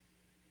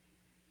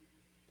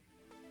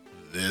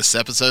This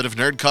episode of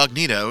Nerd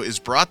Cognito is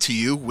brought to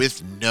you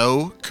with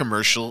no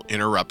commercial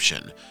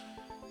interruption.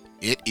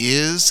 It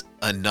is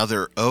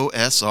another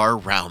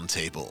OSR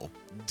roundtable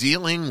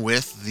dealing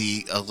with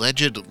the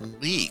alleged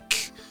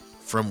leak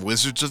from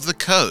Wizards of the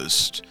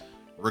Coast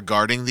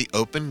regarding the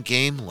open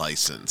game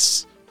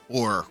license,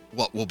 or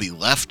what will be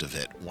left of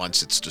it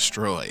once it's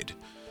destroyed.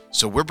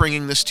 So we're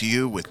bringing this to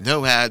you with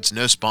no ads,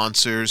 no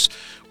sponsors.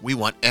 We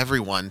want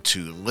everyone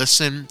to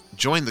listen,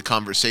 join the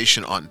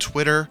conversation on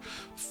Twitter,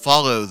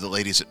 follow the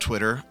ladies at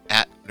Twitter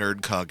at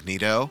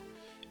NerdCognito,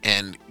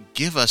 and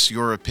give us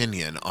your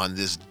opinion on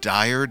this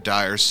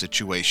dire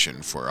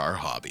situation for our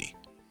hobby.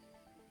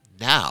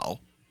 Now,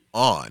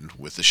 on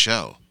with the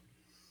show.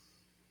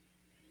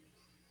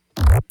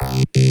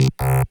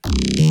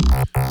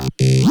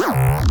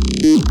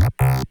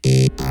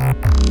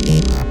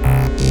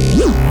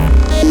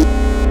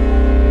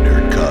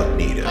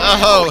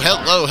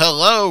 Oh,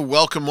 hello.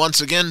 Welcome once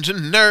again to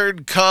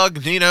Nerd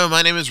Cognito.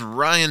 My name is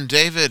Ryan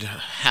David.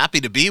 Happy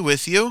to be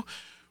with you.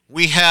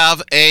 We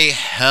have a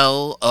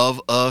hell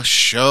of a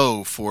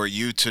show for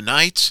you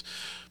tonight.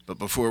 But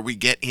before we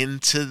get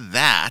into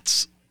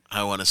that,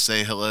 I want to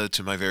say hello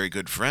to my very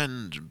good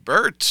friend,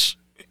 Bert.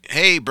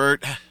 Hey,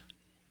 Bert.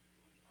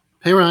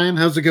 Hey, Ryan.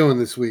 How's it going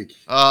this week?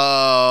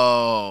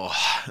 Oh,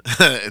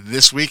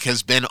 this week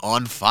has been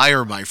on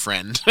fire, my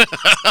friend.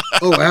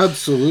 Oh,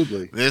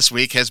 absolutely. This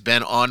week has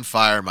been on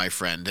fire, my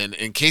friend. And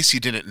in case you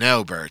didn't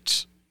know,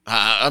 Bert,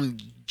 I'm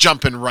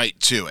jumping right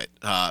to it.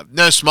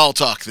 No small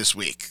talk this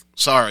week.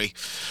 Sorry.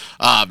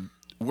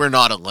 We're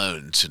not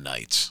alone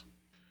tonight.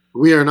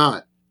 We are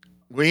not.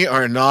 We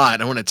are not.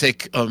 I want to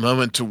take a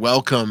moment to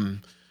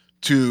welcome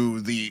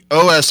to the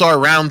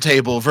OSR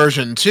Roundtable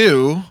version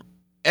 2.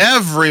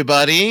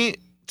 Everybody,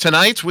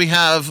 tonight we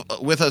have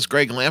with us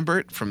Greg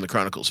Lambert from the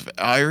Chronicles of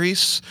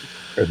Iris.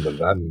 In the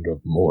land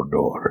of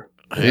Mordor.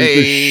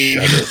 Hey.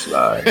 The shadows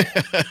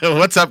lie.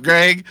 What's up,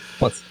 Greg?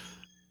 What's...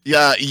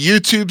 Yeah,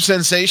 YouTube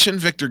sensation,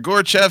 Victor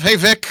Gorchev. Hey,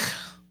 Vic.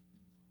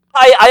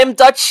 Hi, I am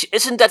Dutch.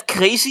 Isn't that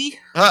crazy?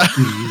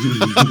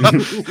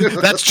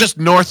 That's just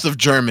north of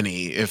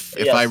Germany, if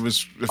Yes.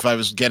 I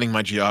was getting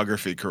my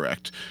geography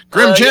correct.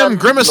 Grim Jim,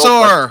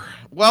 Grimasaur,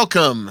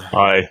 welcome.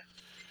 Hi.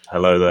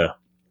 Hello there.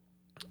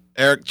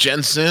 Eric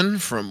Jensen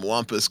from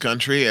Wampus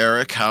Country.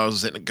 Eric,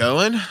 how's it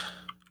going?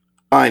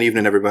 Fine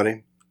evening,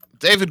 everybody.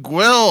 David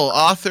Gwill,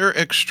 author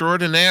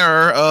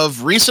extraordinaire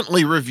of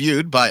recently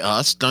reviewed by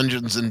us,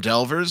 Dungeons and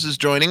Delvers, is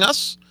joining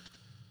us.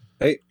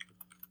 Hey.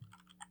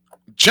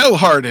 Joe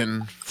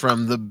Harden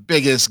from the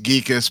Biggest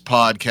Geekest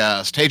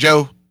podcast. Hey,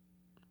 Joe.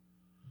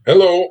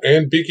 Hello,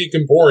 and Big Geek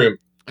Emporium.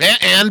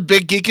 And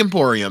Big Geek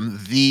Emporium,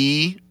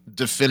 the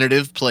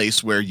definitive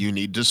place where you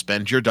need to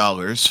spend your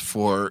dollars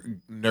for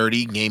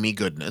nerdy, gamey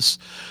goodness.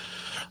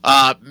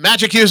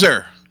 Magic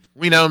User.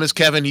 We know him as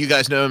Kevin. You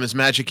guys know him as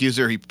Magic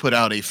User. He put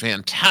out a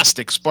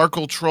fantastic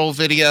Sparkle Troll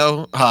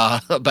video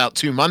about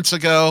 2 months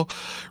ago,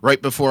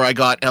 right before I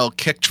got L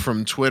kicked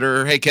from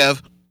Twitter. Hey,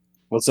 Kev.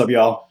 What's up,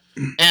 y'all?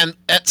 And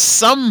at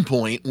some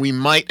point, we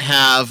might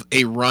have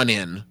a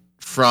run-in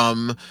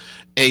from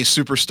a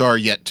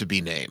superstar yet to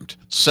be named.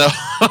 So,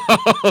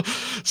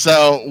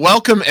 so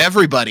welcome,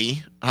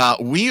 everybody.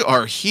 We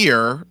are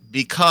here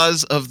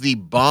because of the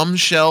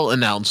bombshell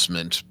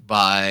announcement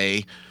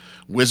by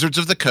Wizards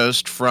of the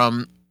Coast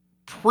from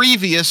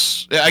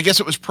previous, I guess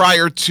it was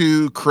prior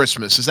to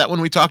Christmas. Is that when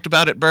we talked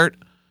about it, Bert?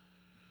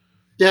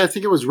 Yeah, I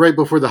think it was right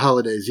before the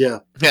holidays, yeah.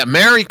 Yeah,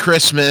 Merry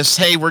Christmas.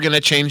 Hey, we're going to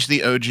change the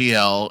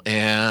OGL.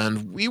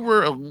 And we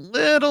were a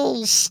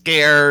little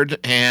scared,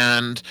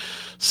 and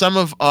some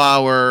of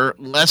our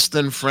less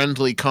than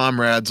friendly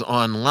comrades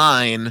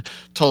online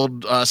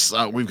told us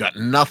we've got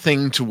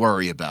nothing to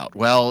worry about.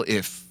 Well,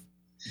 if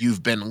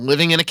you've been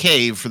living in a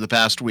cave for the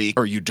past week,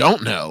 or you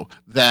don't know,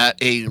 that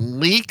a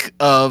leak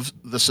of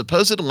the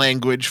supposed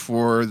language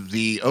for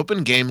the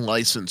Open Game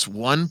License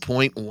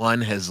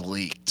 1.1 has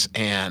leaked.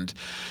 And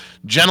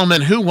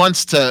gentlemen, who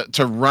wants to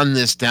run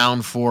this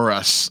down for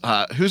us?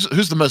 Who's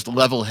the most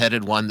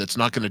level-headed one that's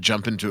not going to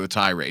jump into a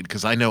tirade?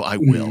 Because I know I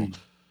will.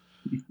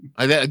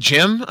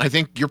 Jim, I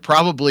think you're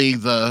probably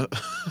the...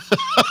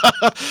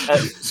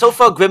 So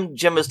far, Grim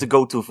Jim is the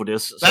go-to for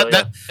this. So,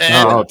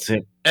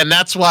 And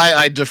that's why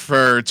I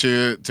defer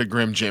to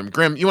Grim Jim.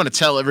 Grim, you want to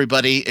tell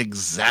everybody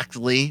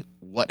exactly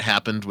what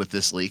happened with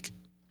this leak?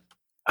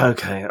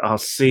 Okay, I'll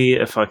see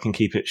if I can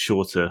keep it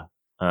shorter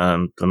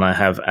than I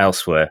have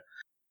elsewhere.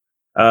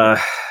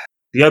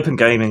 The Open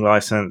Gaming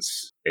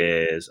License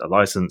is a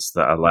license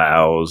that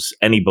allows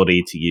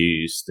anybody to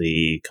use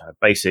the kind of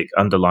basic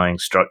underlying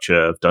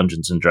structure of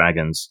Dungeons and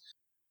Dragons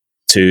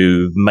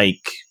to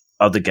make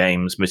other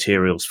games,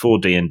 materials for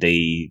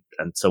D&D,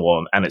 and so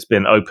on. And it's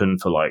been open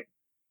for like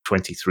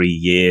 23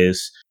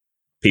 years.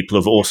 People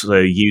have also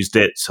used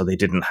it so they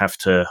didn't have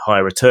to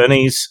hire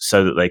attorneys,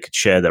 so that they could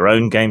share their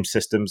own game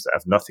systems that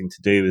have nothing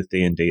to do with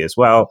D&D as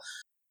well.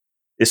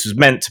 This was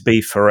meant to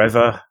be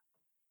forever.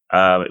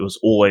 It was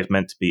always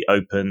meant to be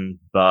open,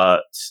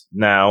 but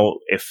now,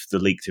 if the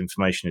leaked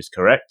information is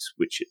correct,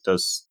 which it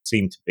does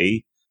seem to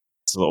be,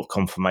 it's a lot of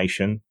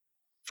confirmation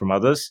from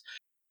others,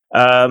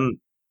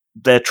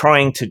 they're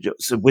trying to.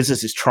 So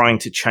Wizards is trying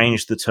to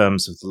change the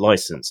terms of the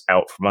license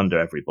out from under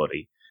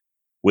everybody,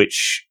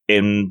 which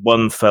in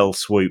one fell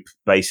swoop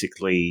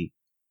basically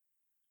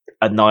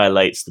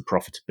annihilates the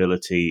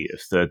profitability of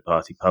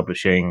third-party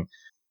publishing,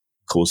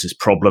 causes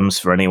problems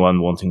for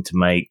anyone wanting to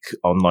make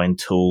online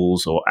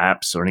tools or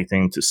apps or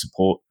anything to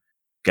support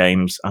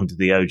games under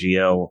the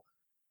OGL,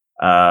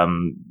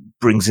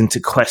 brings into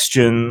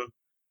question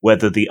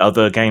whether the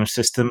other game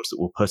systems that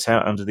were put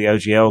out under the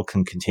OGL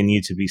can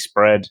continue to be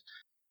spread,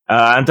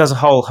 and does a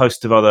whole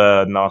host of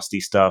other nasty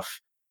stuff,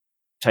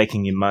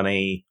 taking your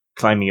money,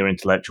 claiming your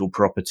intellectual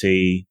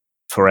property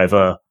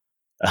forever.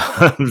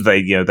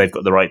 They've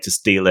got the right to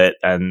steal it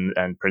and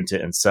print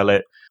it and sell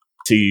it,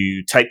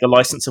 to take the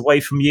license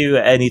away from you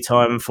at any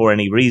time for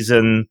any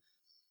reason.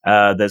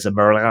 There's a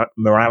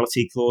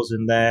morality clause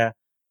in there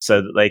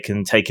so that they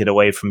can take it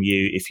away from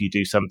you if you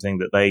do something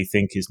that they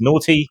think is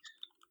naughty,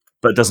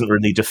 but doesn't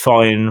really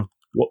define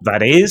what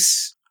that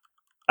is.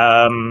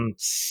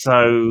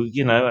 So,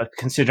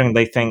 considering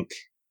they think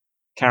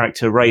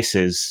character race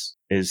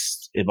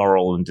is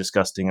immoral and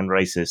disgusting and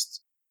racist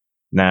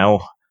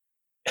now,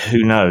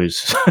 who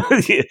knows?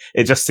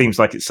 It just seems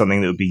like it's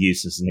something that would be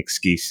used as an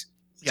excuse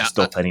to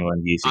stop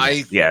anyone using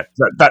it. Yeah,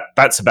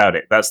 that's about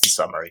it. That's the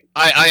summary.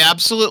 I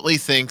absolutely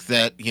think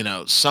that,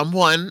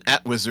 someone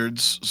at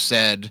Wizards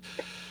said,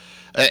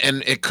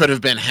 and it could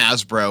have been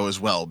Hasbro as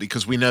well,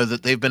 because we know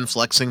that they've been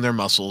flexing their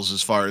muscles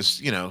as far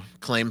as,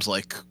 claims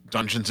like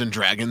Dungeons and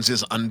Dragons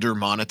is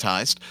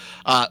under-monetized.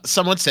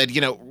 Someone said,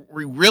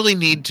 we really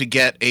need to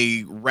get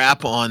a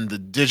wrap on the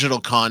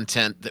digital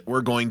content that we're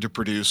going to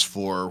produce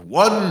for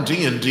one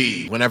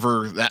D&D,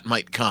 whenever that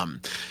might come.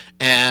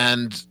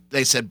 And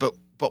they said, but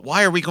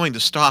why are we going to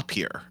stop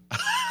here?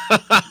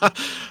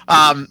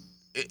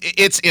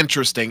 It's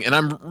interesting, and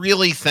I'm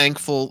really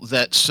thankful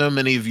that so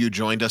many of you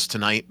joined us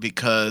tonight,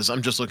 because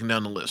I'm just looking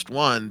down the list.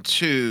 1,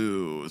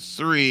 2,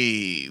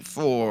 3,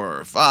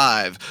 4,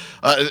 5.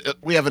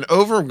 We have an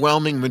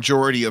overwhelming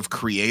majority of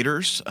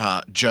creators.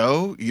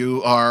 Joe,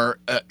 you are,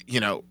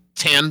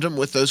 tandem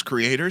with those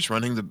creators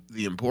running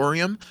the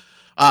Emporium.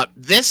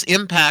 This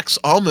impacts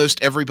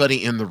almost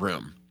everybody in the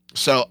room.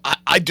 So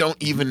I don't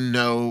even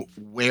know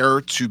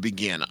where to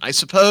begin. I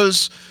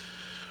suppose,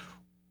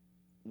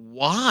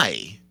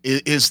 why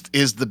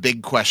is the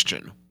big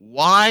question.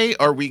 Why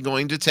are we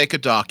going to take a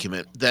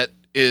document that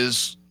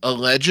is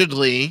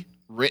allegedly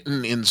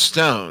written in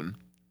stone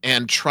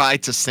and try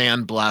to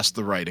sandblast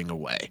the writing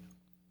away?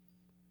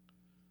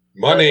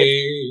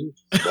 Money.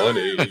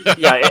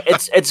 Yeah,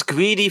 it's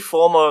greedy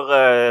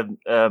former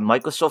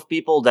Microsoft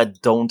people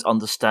that don't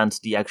understand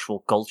the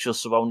actual culture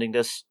surrounding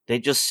this. They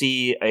just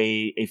see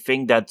a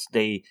thing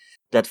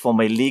that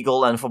from a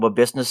legal and from a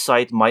business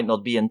side might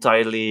not be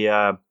entirely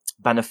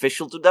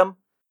beneficial to them.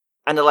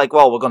 And they're like,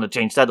 well, we're going to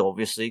change that,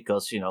 obviously,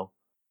 because,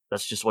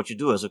 that's just what you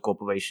do as a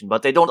corporation.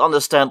 But they don't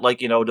understand,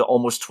 the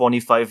almost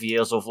 25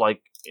 years of,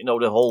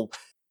 the whole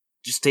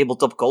just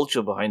tabletop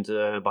culture behind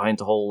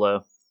the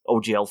whole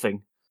OGL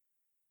thing.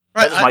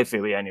 Right, that's my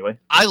theory, anyway.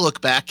 I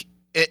look back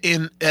at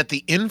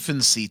the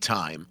infancy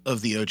time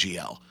of the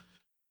OGL.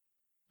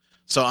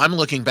 So I'm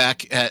looking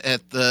back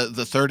at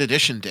the third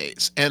edition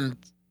days. And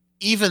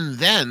even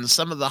then,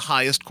 some of the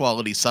highest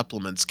quality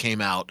supplements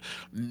came out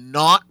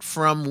not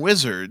from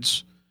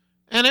Wizards,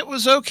 and it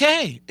was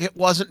okay. It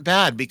wasn't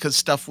bad because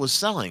stuff was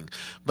selling.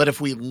 But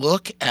if we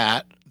look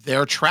at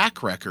their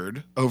track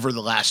record over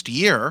the last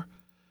year,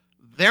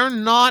 they're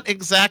not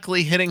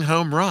exactly hitting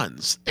home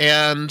runs.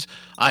 And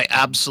I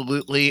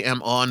absolutely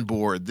am on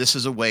board. This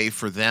is a way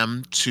for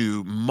them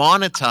to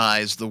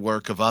monetize the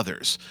work of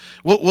others.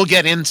 We'll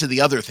get into the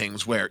other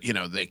things where,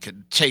 they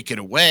could take it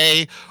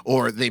away,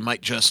 or they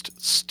might just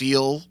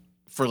steal,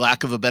 for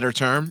lack of a better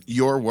term,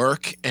 your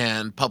work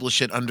and publish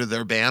it under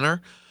their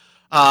banner.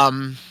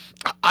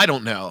 I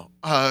don't know.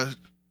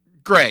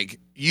 Greg,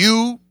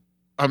 you,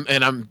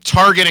 and I'm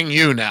targeting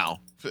you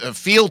now.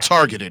 Feel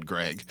targeted,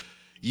 Greg.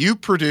 You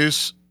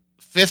produce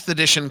 5th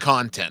edition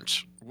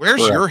content.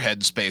 Where's your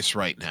headspace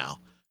right now?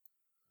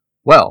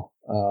 Well,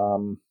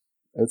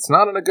 it's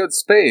not in a good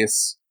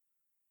space.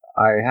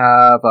 I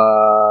have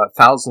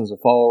thousands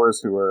of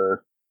followers who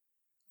are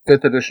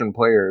 5th edition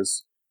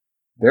players.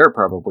 They're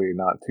probably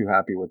not too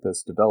happy with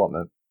this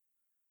development.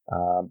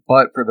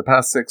 But for the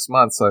past 6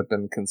 months, I've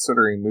been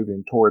considering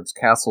moving towards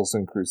Castles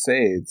and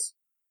Crusades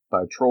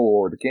by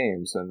Troll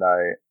Games, and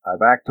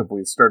I've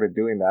actively started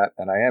doing that,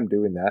 and I am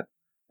doing that,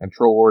 and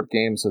Troll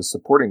Games is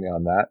supporting me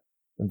on that.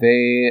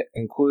 They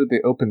include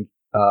the open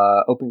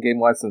game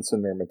license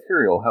in their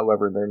material,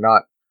 however, they're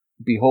not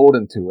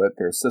beholden to it.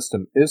 Their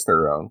system is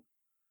their own.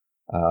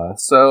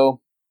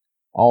 So,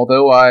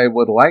 although I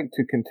would like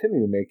to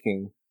continue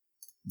making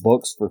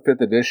books for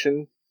 5th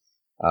edition,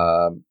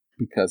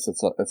 because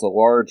it's a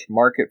large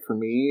market for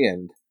me,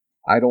 and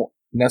I don't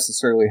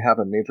necessarily have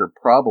a major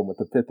problem with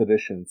the 5th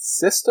edition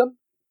system,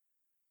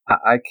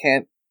 I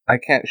can't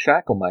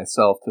shackle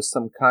myself to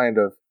some kind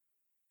of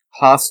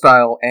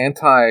hostile,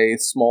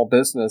 anti-small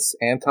business,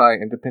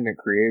 anti-independent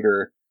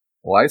creator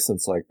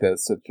license like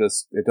this.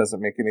 It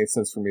doesn't make any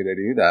sense for me to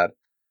do that.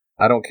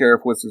 I don't care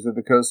if Wizards of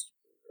the Coast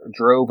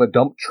drove a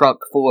dump truck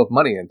full of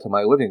money into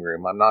my living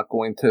room. I'm not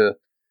going to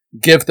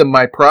give them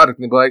my product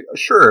and be like,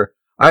 sure,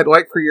 I'd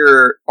like for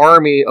your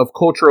army of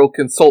cultural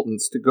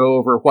consultants to go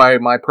over why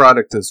my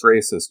product is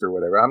racist or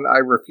whatever. I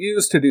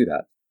refuse to do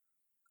that.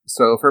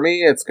 So for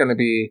me, it's going to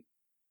be,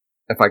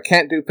 if I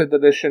can't do 5th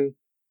edition,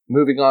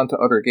 moving on to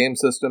other game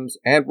systems,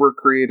 and we're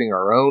creating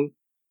our own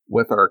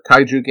with our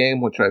Kaiju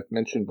game, which I've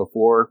mentioned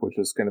before, which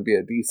is going to be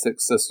a D6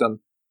 system.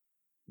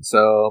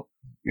 So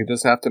you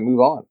just have to move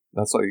on.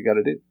 That's all you got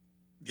to do.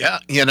 Yeah,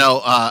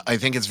 I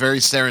think it's very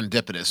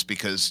serendipitous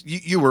because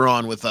you were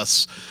on with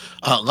us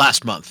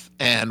last month,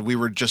 and we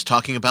were just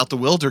talking about the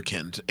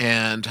Wilderkind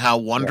and how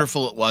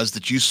wonderful it was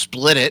that you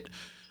split it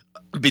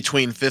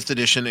between 5th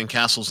edition and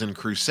Castles and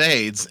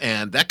Crusades,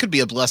 and that could be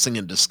a blessing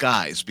in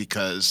disguise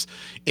because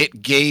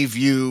it gave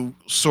you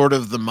sort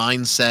of the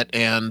mindset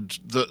and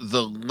the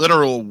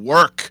literal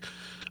work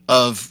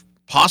of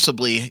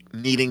possibly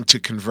needing to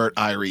convert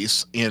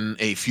Iris in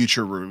a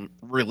future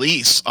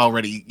release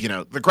already.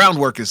 The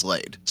groundwork is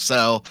laid.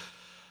 So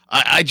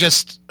I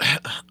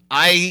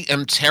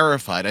am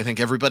terrified. I think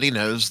everybody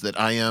knows that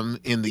I am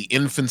in the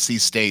infancy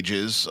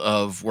stages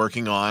of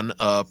working on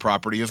a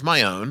property of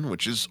my own,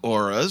 which is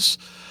Auras.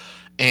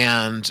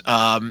 And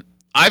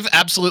I've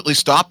absolutely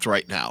stopped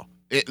right now.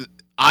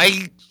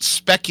 I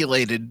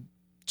speculated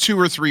 2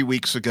 or 3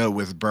 weeks ago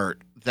with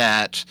Bert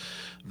that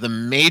the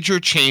major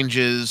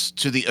changes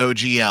to the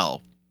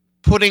OGL,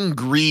 putting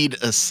greed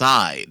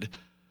aside,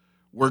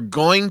 were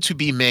going to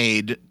be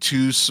made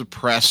to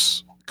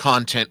suppress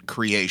content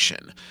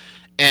creation.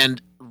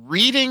 And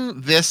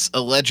reading this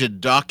alleged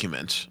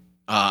document,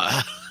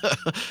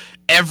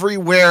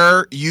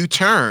 everywhere you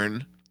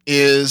turn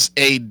is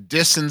a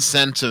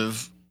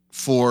disincentive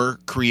for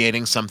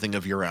creating something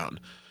of your own.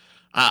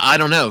 I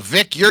don't know.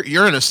 Vic,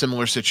 you're in a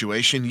similar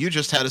situation. You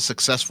just had a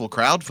successful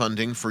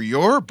crowdfunding for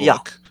your book.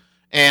 Yeah.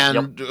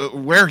 And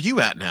where are you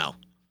at now?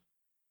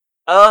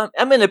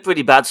 I'm in a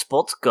pretty bad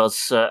spot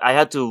because I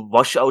had to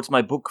wash out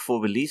my book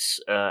for release.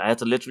 I had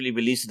to literally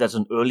release it as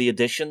an early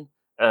edition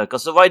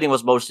because the writing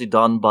was mostly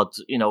done, but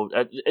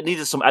it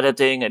needed some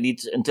editing, it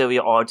needs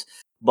interior art.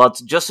 But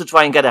just to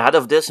try and get ahead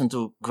of this and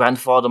to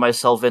grandfather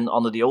myself in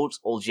under the old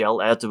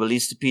OGL, I had to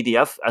release the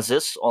PDF as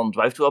is on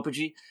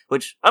Drive2RPG,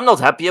 which I'm not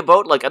happy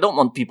about. Like, I don't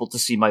want people to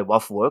see my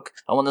rough work.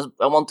 I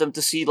want them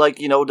to see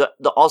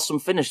the awesome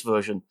finished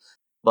version.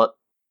 But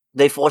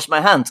they forced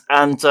my hand,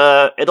 and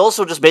it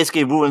also just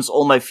basically ruins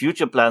all my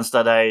future plans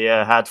that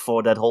I had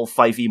for that whole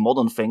 5e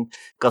modern thing,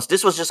 because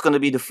this was just going to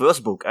be the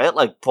first book. I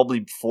had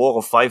probably 4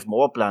 or 5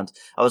 more planned.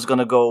 I was going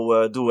to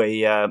go do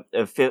a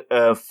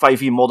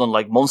 5e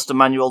modern monster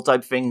manual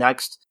type thing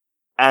next,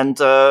 and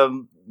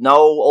now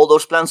all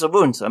those plans are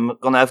ruined. I'm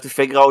going to have to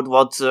figure out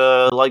what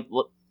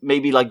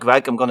maybe like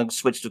Greg, I'm going to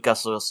switch to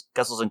Castles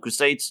and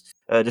Crusades.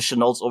 The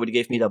Chenaults already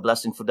gave me their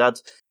blessing for that.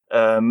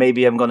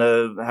 Maybe I'm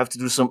gonna have to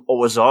do some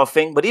OSR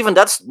thing, but even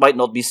that might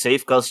not be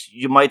safe because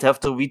you might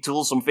have to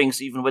retool some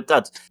things even with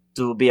that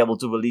to be able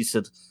to release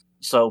it.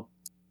 So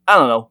I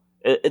don't know.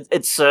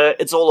 It's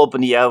all up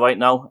in the air right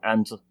now,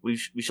 and we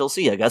shall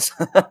see, I guess.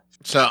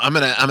 So I'm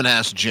gonna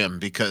ask Jim,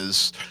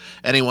 because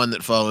anyone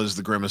that follows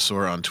the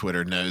Grimasaur on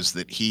Twitter knows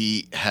that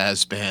he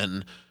has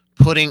been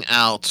putting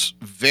out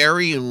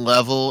very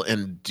level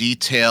and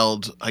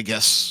detailed, I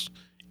guess,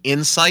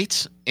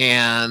 insight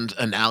and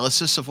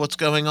analysis of what's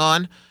going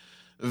on.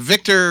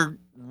 Victor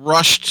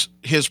rushed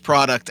his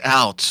product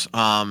out.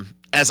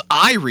 As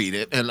I read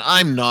it, and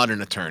I'm not an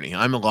attorney,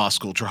 I'm a law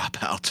school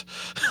dropout.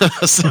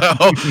 So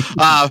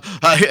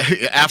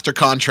after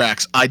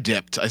contracts, I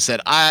dipped. I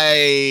said,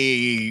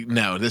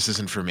 no, this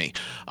isn't for me.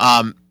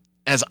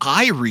 As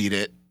I read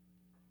it,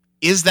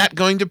 is that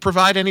going to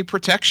provide any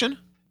protection?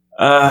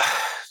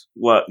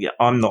 Well, yeah,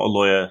 I'm not a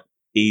lawyer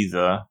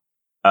either.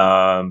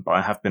 But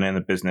I have been in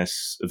the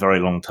business a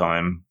very long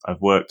time. I've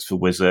worked for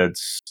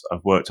Wizards.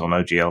 I've worked on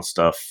OGL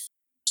stuff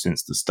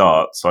since the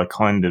start, so I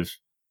kind of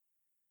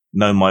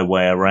know my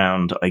way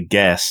around, I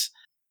guess.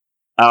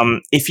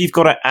 If you've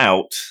got it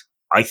out,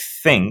 I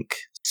think,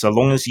 so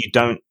long as you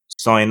don't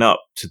sign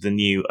up to the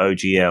new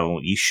OGL,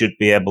 you should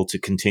be able to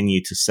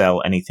continue to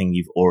sell anything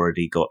you've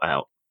already got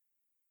out.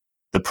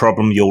 The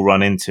problem you'll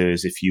run into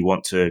is if you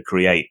want to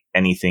create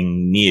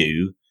anything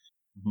new,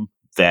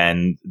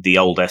 then the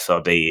old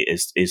SRD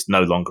is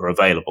no longer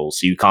available.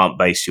 So you can't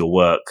base your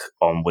work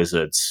on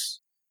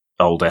Wizards'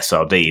 old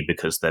SRD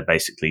because they're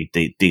basically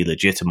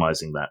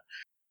delegitimizing that.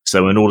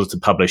 So in order to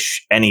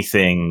publish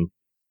anything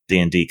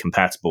D&D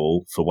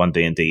compatible for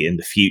 1D&D in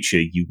the future,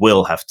 you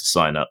will have to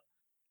sign up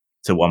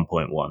to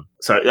 1.1.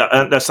 So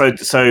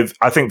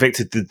I think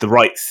Victor did the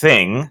right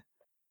thing.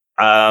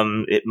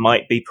 It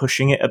might be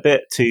pushing it a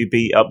bit to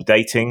be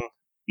updating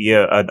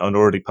an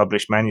already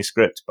published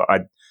manuscript, but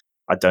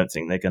I don't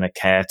think they're going to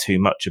care too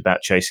much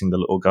about chasing the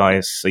little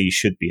guys, so you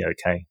should be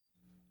okay.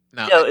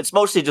 No. Yeah, it's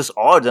mostly just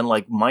art and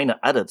minor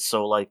edits,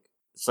 so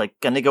it's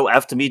can they go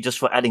after me just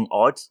for adding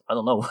art? I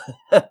don't know.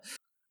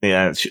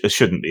 Yeah, it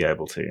shouldn't be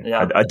able to.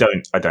 Yeah. I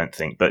don't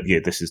think, but yeah,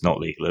 this is not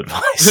legal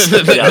advice.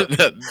 Yeah,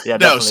 no,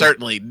 definitely.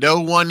 certainly.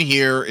 No one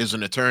here is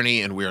an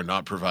attorney, and we are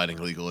not providing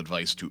legal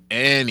advice to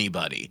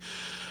anybody.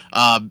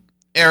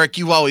 Eric,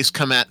 you always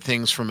come at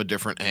things from a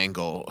different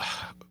angle.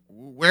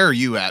 Where are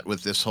you at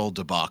with this whole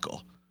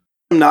debacle?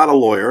 I'm not a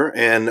lawyer,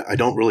 and I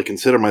don't really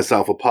consider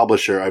myself a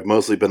publisher. I've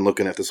mostly been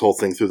looking at this whole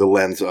thing through the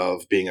lens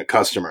of being a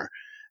customer.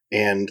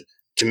 And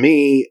to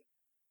me,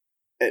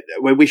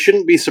 we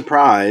shouldn't be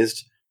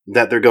surprised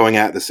that they're going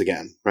at this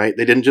again, right?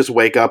 They didn't just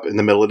wake up in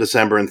the middle of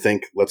December and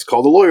think, let's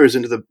call the lawyers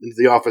into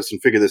the office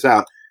and figure this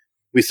out.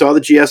 We saw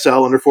the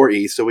GSL under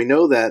 4E, so we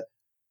know that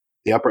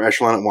the upper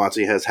echelon at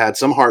WotC has had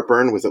some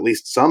heartburn with at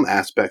least some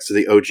aspects of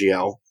the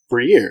OGL for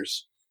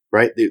years,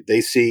 right? They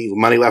see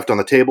money left on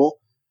the table.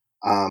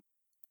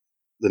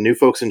 The new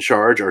folks in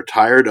charge are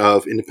tired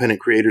of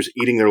independent creators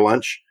eating their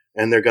lunch,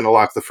 and they're going to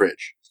lock the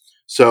fridge.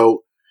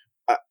 So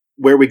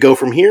where we go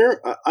from here,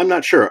 I'm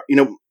not sure.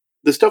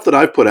 The stuff that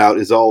I've put out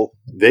is all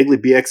vaguely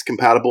BX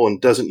compatible and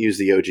doesn't use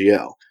the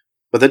OGL.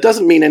 But that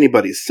doesn't mean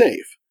anybody's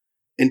safe.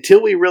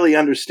 Until we really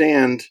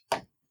understand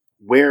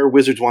where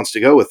Wizards wants to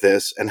go with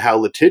this and how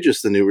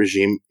litigious the new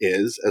regime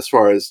is as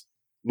far as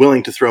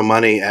willing to throw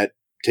money at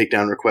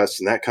takedown requests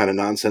and that kind of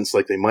nonsense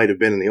like they might have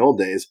been in the old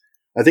days,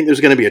 I think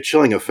there's going to be a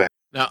chilling effect.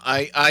 Now,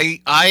 I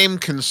am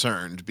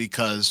concerned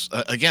because,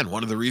 again,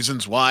 one of the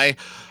reasons why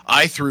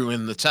I threw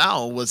in the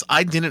towel was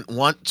I didn't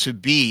want to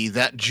be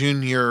that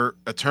junior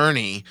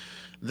attorney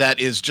that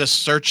is just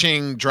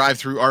searching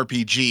drive-through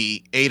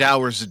RPG 8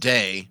 hours a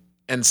day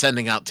and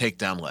sending out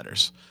takedown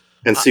letters.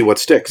 And see what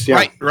sticks,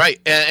 yeah.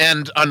 Right.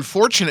 And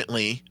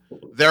unfortunately,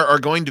 there are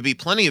going to be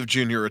plenty of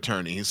junior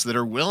attorneys that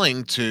are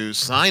willing to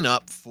sign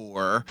up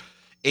for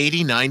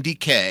 80,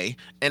 90K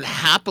and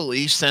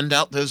happily send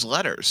out those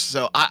letters.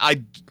 So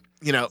I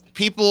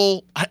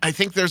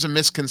think there's a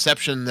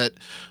misconception that,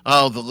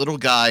 the little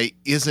guy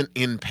isn't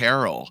in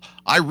peril.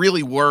 I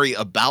really worry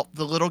about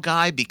the little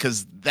guy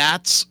because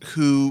that's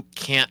who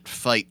can't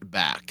fight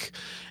back.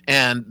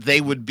 And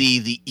they would be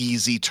the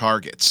easy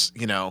targets,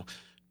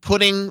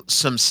 Putting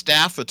some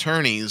staff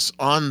attorneys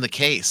on the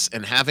case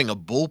and having a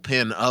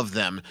bullpen of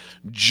them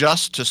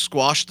just to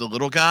squash the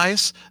little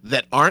guys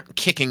that aren't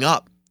kicking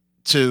up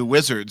to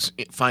Wizards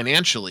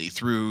financially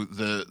through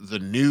the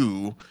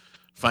new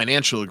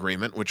financial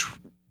agreement, which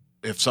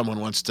if someone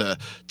wants to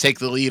take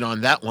the lead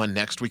on that one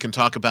next, we can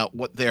talk about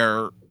what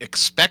they're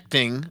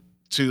expecting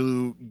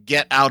to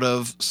get out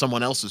of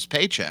someone else's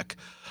paycheck.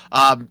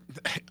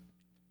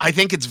 I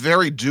think it's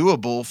very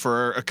doable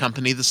for a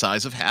company the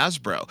size of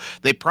Hasbro.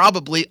 They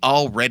probably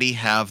already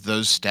have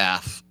those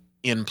staff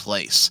in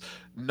place,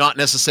 not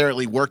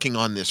necessarily working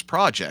on this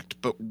project,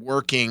 but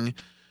working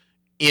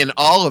in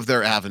all of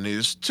their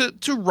avenues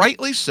to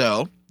rightly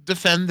so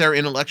defend their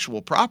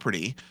intellectual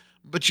property.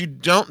 But you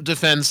don't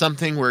defend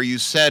something where you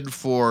said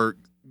for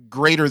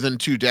greater than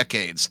 2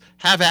 decades,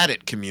 have at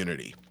it,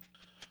 community.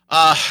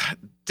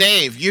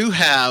 Dave, you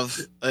have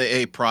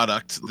a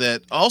product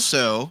that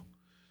also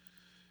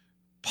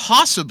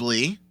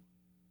possibly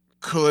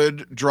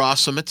could draw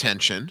some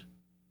attention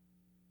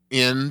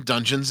in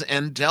Dungeons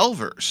and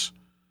Delvers.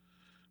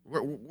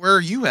 Where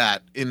are you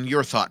at in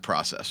your thought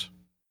process?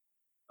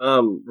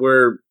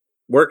 We're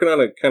working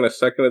on a kind of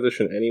second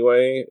edition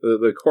anyway.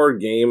 The core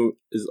game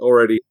is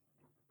already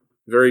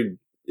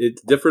it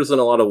differs in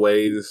a lot of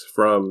ways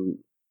from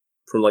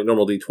like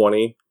normal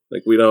D20.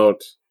 Like we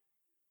don't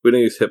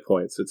use hit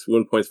points. It's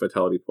wound points,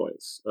 vitality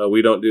points.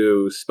 We don't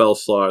do spell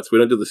slots. We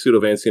don't do the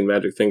pseudo-Vancian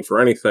magic thing for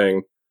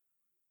anything.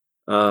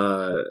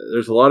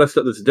 There's a lot of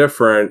stuff that's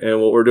different,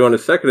 and what we're doing in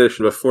second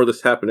edition, before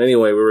this happened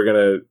anyway, we were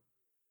gonna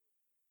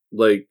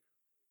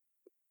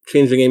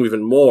change the game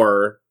even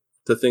more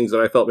to things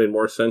that I felt made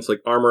more sense.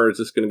 Like armor is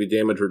just going to be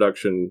damage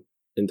reduction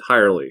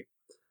entirely.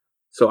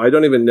 So I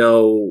don't even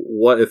know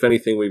what, if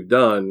anything, we've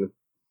done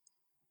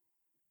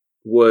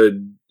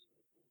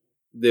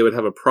they would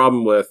have a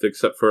problem with,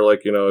 except for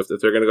if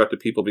they're going to go out to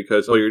people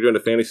because, you're doing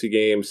a fantasy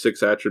game,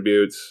 6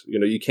 attributes,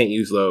 you can't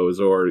use those,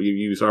 or you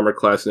use armor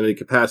class in any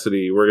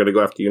capacity, we're going to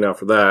go after you now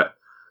for that.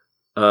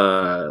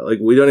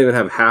 We don't even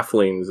have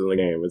halflings in the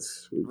game.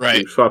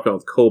 We've swapped out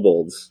with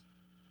kobolds.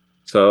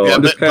 So yeah,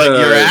 but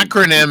your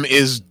acronym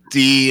is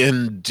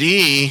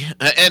D&D,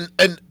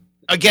 and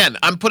again,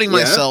 I'm putting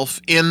myself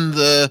in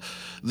the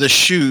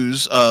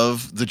shoes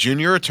of the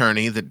junior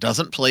attorney that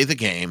doesn't play the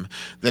game,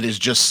 that is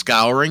just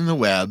scouring the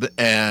web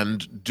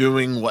and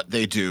doing what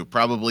they do,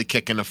 probably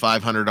kicking a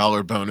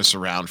 $500 bonus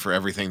around for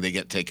everything they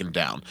get taken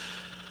down.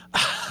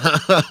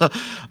 Well,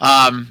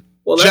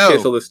 in that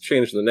case, I'll just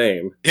change the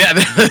name. Yeah,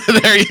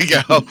 there you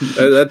go.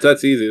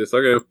 That's easy. It's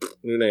okay,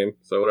 new name,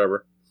 so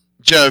whatever.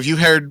 Joe, have you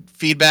heard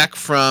feedback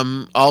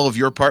from all of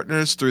your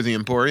partners through the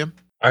Emporium?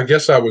 I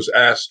guess I was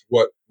asked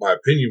what my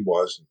opinion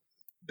was.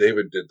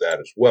 David did that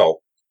as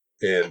well.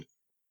 And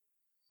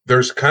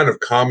there's kind of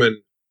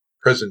common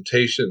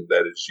presentation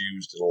that is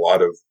used in a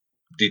lot of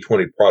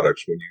D20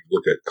 products when you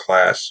look at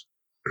class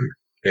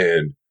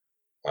and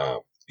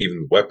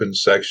even weapon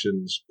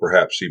sections,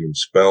 perhaps even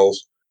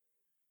spells.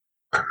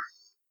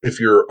 if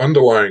your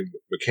underlying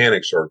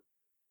mechanics are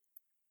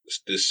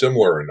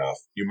dissimilar enough,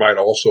 you might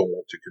also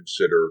want to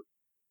consider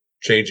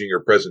changing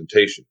your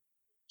presentation.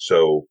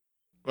 So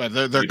Well,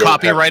 they're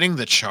copywriting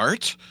the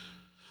chart.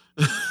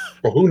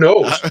 Well, who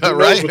knows? Who knows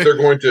Right. what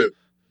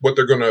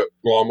they're going to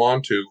glom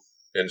onto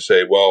and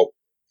say, well,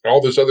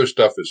 all this other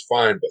stuff is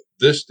fine, but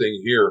this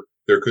thing here,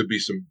 there could be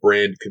some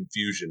brand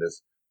confusion if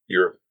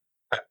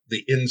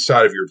the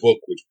inside of your book,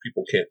 which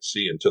people can't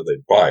see until they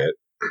buy it,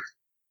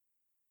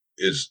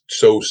 is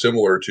so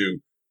similar to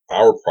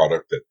our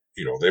product that,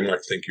 they might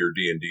think you're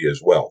D&D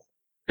as well.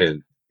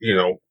 And,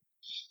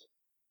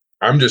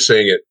 I'm just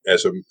saying it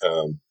as a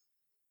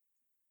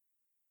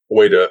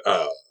way to,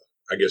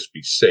 I guess,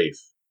 be safe,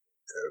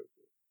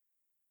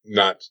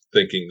 not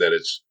thinking that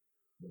it's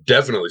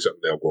definitely something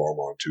they'll glom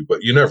onto,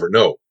 but you never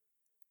know.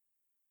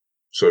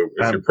 So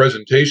if your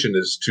presentation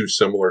is too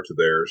similar to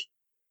theirs,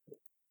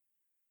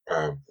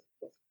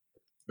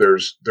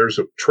 there's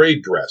a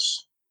trade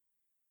dress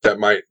that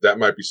might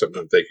be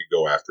something that they could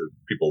go after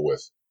people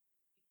with.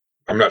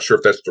 I'm not sure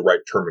if that's the right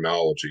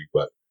terminology,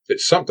 but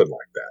it's something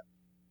like that.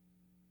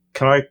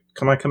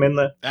 Can I come in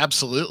there?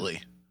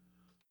 Absolutely.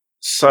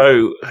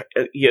 So,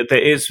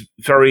 there is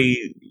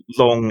very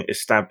long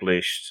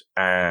established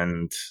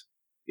and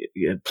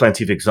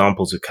plenty of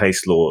examples of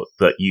case law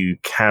that you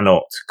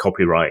cannot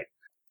copyright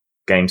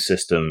game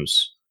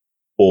systems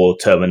or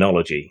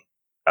terminology.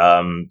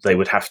 They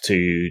would have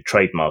to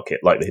trademark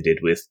it like they did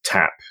with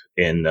TAP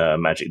in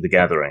Magic the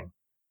Gathering.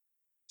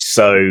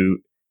 So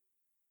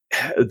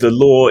the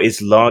law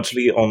is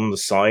largely on the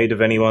side of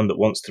anyone that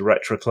wants to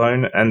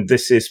retroclone, and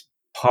this is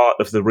part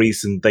of the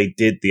reason they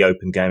did the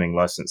open gaming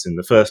license in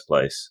the first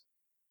place,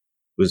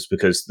 was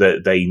because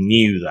they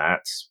knew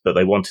that, but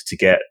they wanted to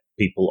get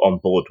people on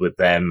board with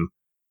them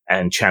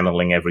and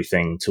channeling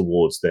everything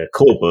towards their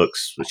core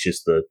books, which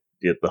is the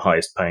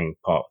highest paying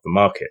part of the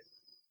market.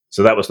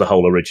 So that was the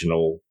whole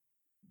original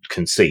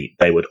conceit.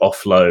 They would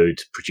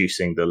offload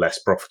producing the less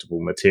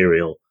profitable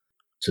material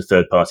to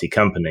third-party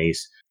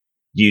companies,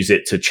 use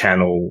it to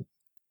channel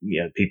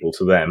people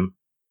to them,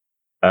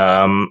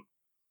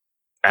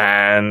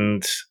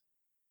 and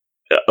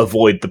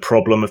avoid the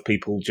problem of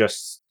people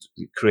just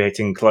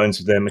creating clones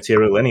of their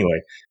material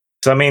anyway.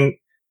 So, I mean,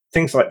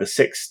 things like the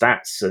 6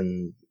 stats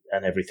and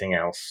everything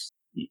else,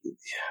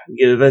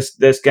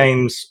 there's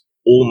games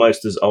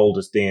almost as old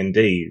as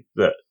D&D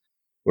that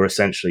were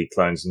essentially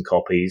clones and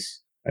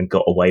copies and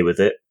got away with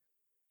it.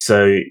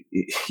 So,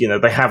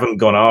 they haven't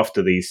gone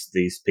after these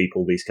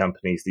people, these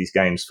companies, these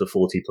games for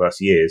 40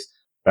 plus years.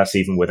 That's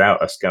even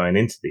without us going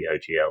into the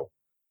OGL.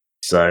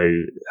 So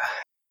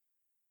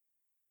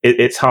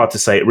it's hard to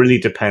say. It really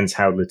depends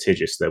how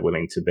litigious they're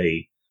willing to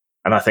be.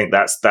 And I think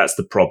that's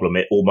the problem.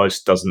 It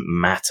almost doesn't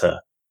matter,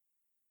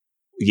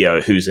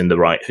 who's in the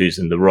right, who's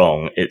in the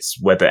wrong. It's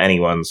whether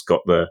anyone's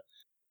got the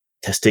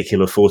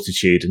testicular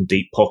fortitude and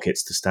deep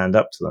pockets to stand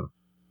up to them.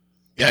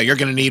 Yeah, you're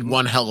going to need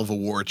one hell of a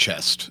war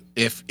chest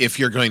if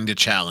you're going to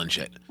challenge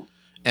it,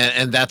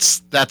 and that's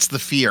the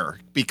fear.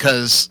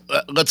 Because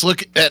let's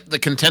look at the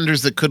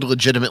contenders that could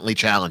legitimately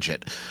challenge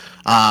it.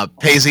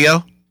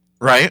 Paizo,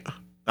 right?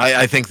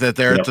 I think that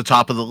they're at the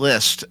top of the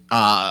list.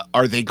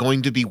 Are they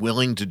going to be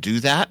willing to do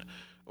that,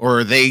 or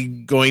are they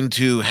going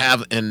to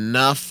have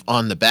enough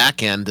on the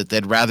back end that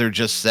they'd rather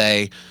just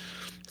say,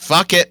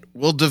 "Fuck it,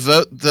 we'll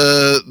devote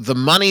the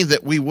money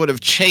that we would have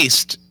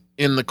chased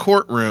in the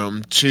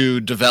courtroom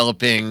to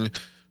developing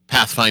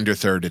Pathfinder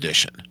 3rd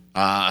Edition"?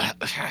 I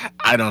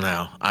don't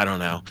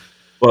know.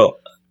 Well,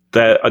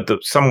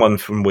 someone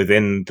from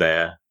within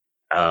there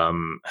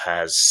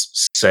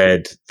has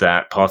said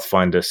that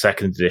Pathfinder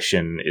 2nd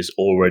Edition is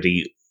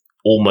already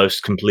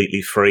almost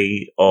completely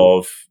free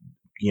of,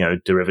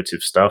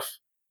 derivative stuff.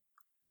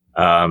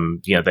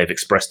 They've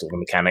expressed all the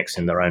mechanics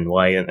in their own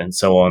way and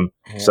so on.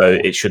 So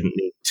it shouldn't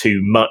need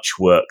too much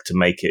work to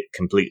make it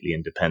completely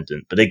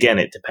independent. But again,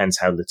 it depends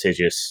how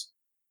litigious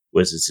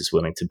Wizards is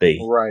willing to be.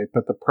 Right,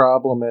 but the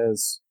problem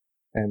is,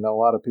 and a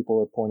lot of people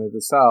have pointed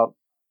this out,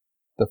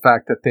 the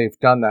fact that they've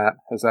done that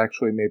has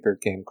actually made their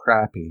game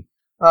crappy.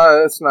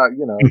 It's not,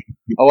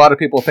 a lot of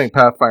people think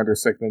Pathfinder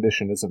 2nd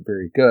Edition isn't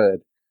very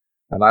good,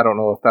 and I don't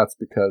know if that's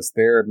because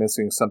they're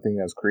missing something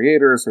as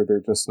creators, or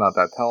they're just not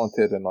that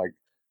talented and,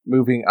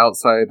 moving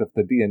outside of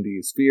the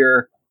D&D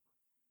sphere.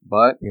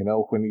 But,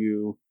 when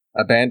you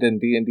abandon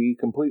D&D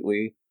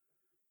completely,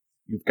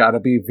 you've got to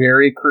be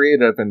very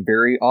creative and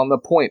very on the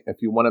point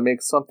if you want to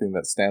make something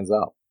that stands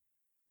out.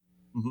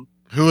 Mm-hmm.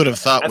 Who would have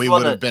thought we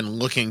would have been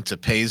looking to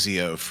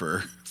Paizo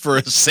for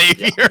a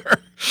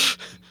savior?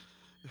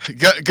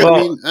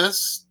 Well,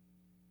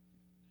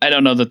 I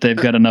don't know that they've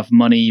got enough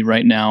money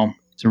right now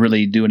to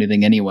really do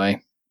anything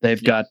anyway.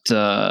 They've got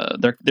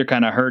they're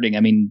kind of hurting. I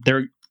mean,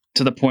 they're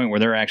to the point where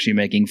they're actually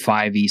making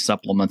 5e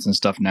supplements and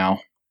stuff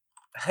now.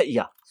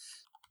 Yeah.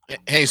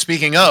 Hey,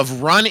 speaking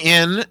of,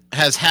 Run-In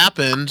has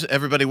happened.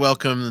 Everybody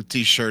welcome the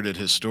T-shirted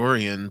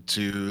historian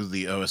to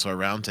the OSR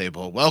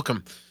Roundtable.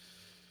 Welcome.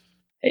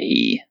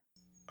 Hey.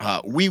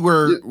 We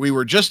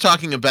were just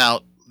talking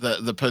about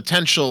the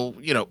potential,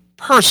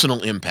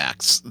 personal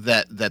impacts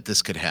that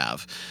this could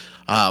have.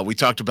 We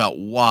talked about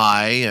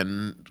why,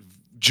 and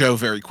Joe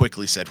very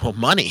quickly said, "Well,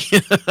 money,"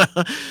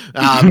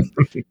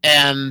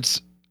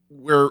 and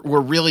we're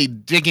really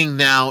digging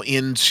now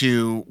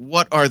into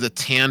what are the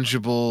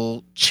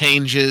tangible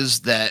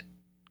changes that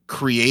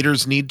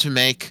creators need to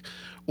make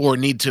or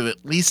need to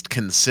at least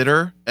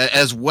consider,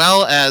 as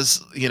well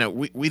as,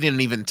 we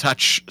didn't even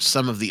touch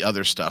some of the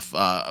other stuff.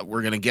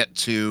 We're going to get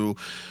to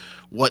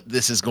what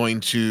this is going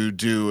to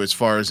do as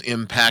far as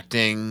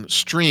impacting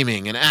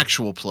streaming and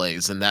actual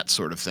plays and that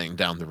sort of thing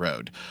down the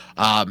road.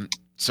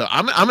 So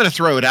I'm going to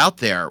throw it out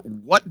there.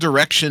 What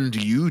direction do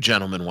you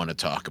gentlemen want to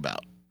talk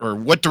about? Or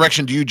what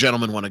direction do you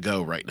gentlemen want to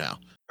go right now?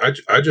 I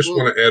just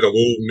want to add a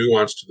little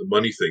nuance to the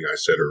money thing I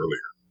said earlier,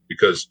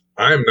 because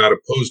I am not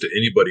opposed to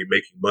anybody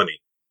making money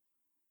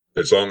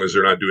as long as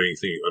they're not doing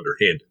anything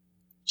underhanded.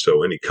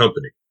 So any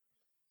company.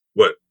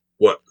 What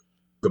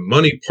the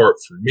money part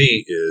for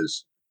me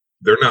is,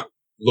 they're not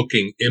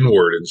looking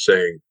inward and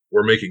saying,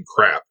 we're making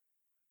crap,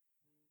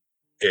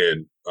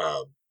 and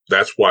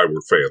that's why we're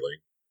failing.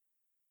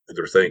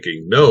 They're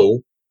thinking,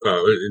 no,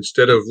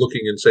 instead of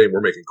looking and saying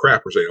we're making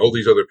crap, we're saying, oh,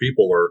 these other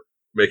people are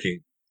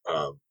making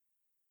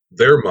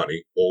their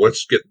money. Well,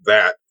 let's get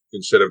that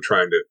instead of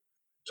trying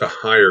to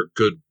hire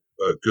good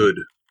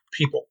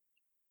people.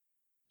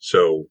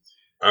 So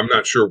I'm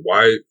not sure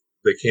why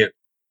they can't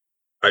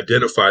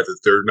identify that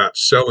they're not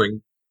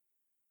selling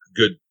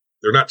good.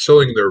 They're not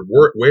selling their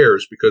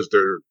wares because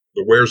the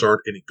wares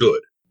aren't any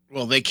good.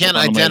 Well, they can't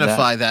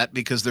identify that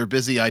because they're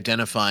busy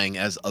identifying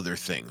as other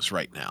things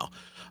right now.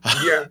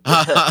 Yeah.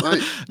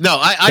 No,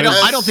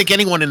 I don't think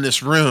anyone in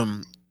this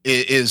room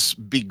is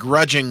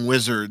begrudging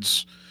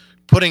Wizards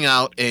putting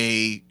out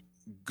a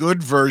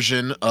good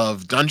version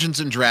of Dungeons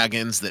and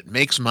Dragons that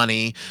makes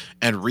money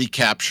and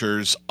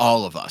recaptures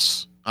all of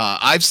us.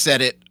 I've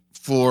said it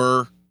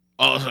for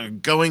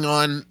going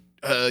on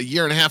a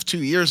year and a half,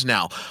 2 years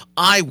now.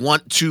 I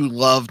want to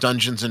love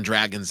Dungeons and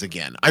Dragons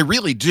again. I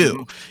really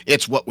do.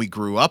 It's what we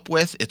grew up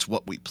with. It's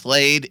what we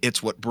played.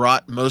 It's what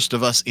brought most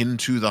of us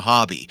into the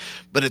hobby.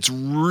 But it's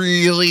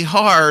really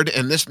hard,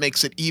 and this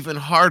makes it even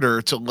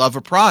harder to love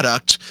a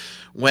product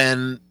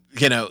when,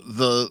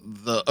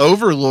 the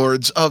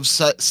overlords of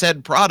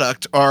said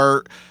product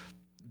are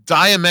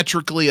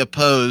diametrically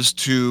opposed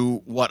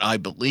to what I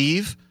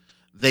believe.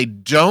 They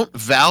don't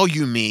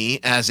value me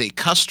as a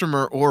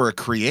customer or a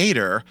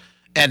creator.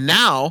 And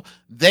now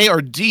they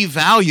are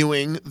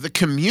devaluing the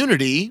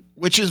community,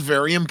 which is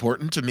very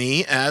important to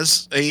me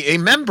as a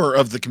member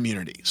of the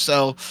community.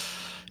 So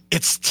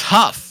it's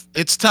tough.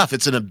 It's tough.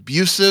 It's an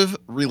abusive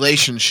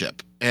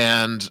relationship.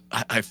 And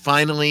I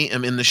finally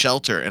am in the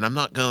shelter, and I'm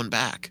not going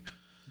back.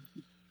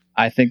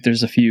 I think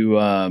there's a few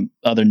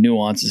other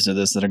nuances to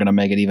this that are going to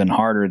make it even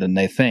harder than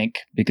they think.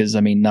 Because,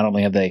 not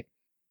only have they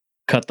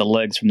cut the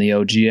legs from the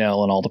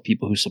OGL and all the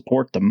people who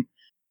support them,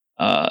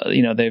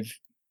 they've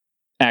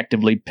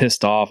actively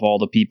pissed off all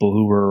the people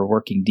who were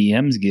working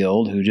DM's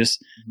Guild, who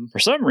just, for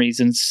some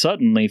reason,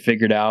 suddenly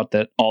figured out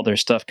that all their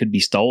stuff could be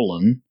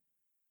stolen,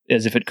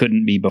 as if it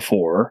couldn't be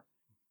before.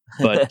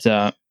 But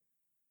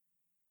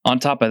on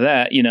top of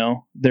that,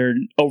 their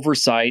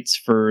oversights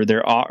for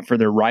their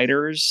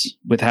writers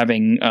with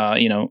having,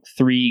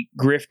 3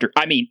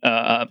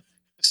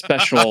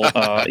 special,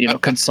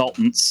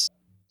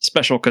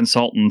 special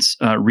consultants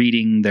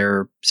reading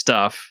their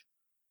stuff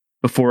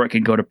before it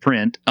can go to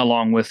print,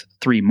 along with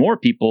 3 more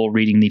people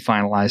reading the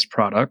finalized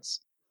products.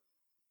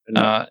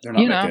 They're not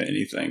making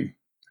anything.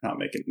 Not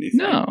making anything.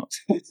 No,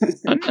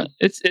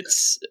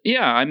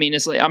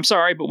 it's like, I'm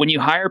sorry, but when you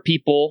hire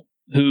people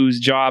whose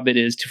job it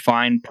is to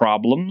find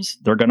problems,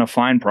 they're going to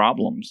find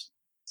problems.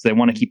 So they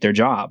want to keep their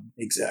job.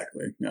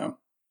 Exactly. Yeah.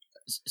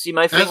 See,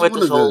 my thing with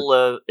this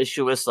whole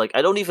issue is, like,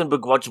 I don't even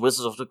begrudge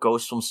Wizards of the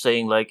Coast from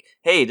saying, like,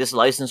 hey, this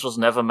license was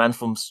never meant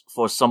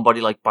for somebody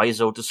like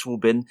Paizo to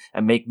swoop in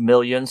and make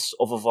millions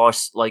off of our,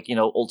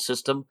 old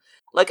system.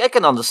 Like, I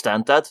can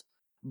understand that.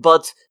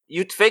 But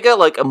you'd figure,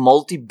 like, a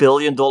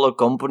multi-billion-dollar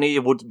company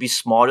would be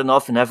smart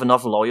enough and have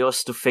enough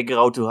lawyers to figure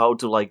out how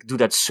to do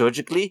that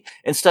surgically,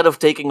 instead of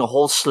taking a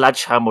whole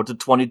sledgehammer to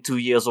 22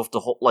 years of the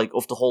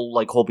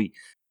whole hobby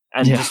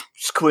and just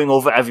screwing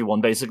over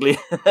everyone, basically.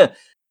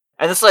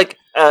 And it's like,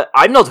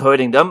 I'm not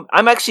hurting them.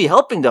 I'm actually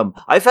helping them.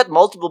 I've had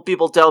multiple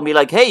people tell me,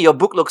 like, hey, your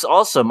book looks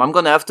awesome. I'm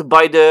going to have to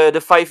buy the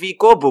 5e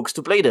core books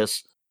to play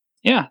this.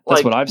 Yeah,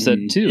 that's what I've said,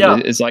 too. Yeah.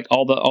 It's like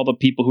all the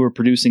people who are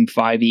producing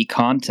 5e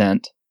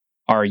content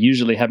are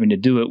usually having to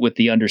do it with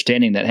the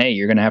understanding that, hey,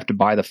 you're going to have to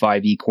buy the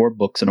 5e core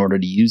books in order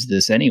to use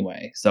this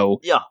anyway.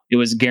 So it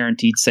was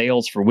guaranteed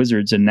sales for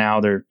Wizards, and now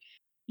they're,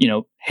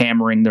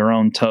 hammering their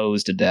own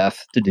toes to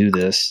death to do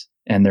this.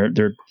 And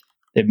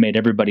they've made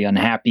everybody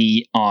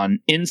unhappy on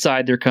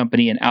inside their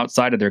company and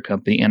outside of their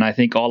company. And I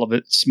think all of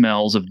it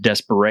smells of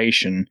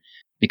desperation,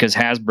 because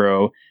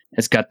Hasbro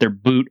has got their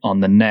boot on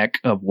the neck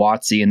of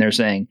WotC, and they're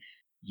saying,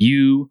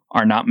 you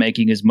are not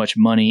making as much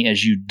money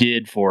as you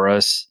did for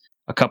us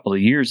a couple of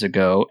years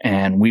ago,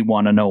 and we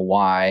want to know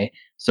why.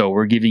 So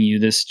we're giving you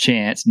this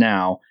chance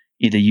now.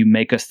 Either you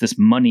make us this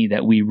money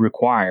that we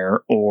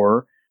require,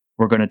 or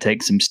we're going to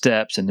take some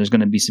steps, and there's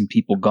going to be some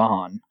people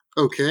gone.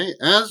 Okay,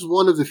 as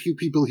one of the few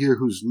people here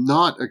who's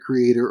not a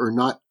creator or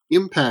not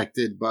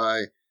impacted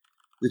by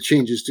the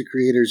changes to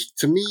creators,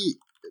 to me,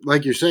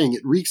 like you're saying,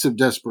 it reeks of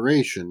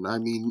desperation. I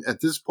mean,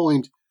 at this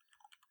point,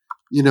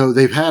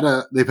 they've had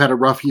a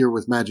rough year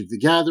with Magic the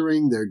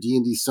Gathering. Their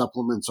D&D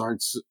supplements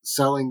aren't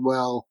selling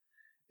well.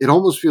 It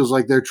almost feels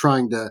like they're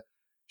trying to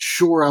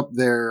shore up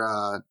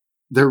their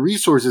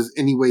resources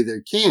any way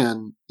they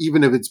can,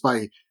 even if it's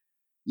by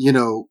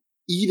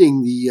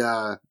eating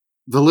the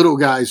little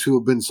guys who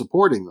have been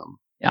supporting them.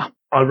 Yeah.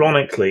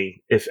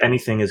 Ironically, if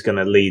anything is going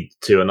to lead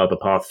to another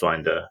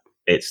Pathfinder,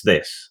 it's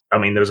this. I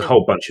mean, there's a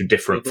whole bunch of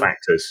different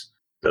factors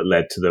that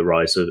led to the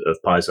rise of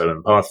Paizo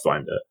and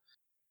Pathfinder.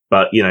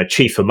 But,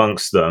 chief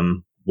amongst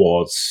them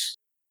was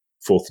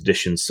 4th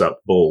edition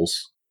sucked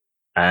balls.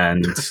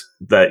 And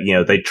that,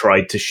 they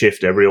tried to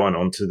shift everyone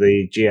onto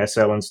the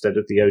GSL instead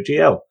of the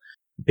OGL.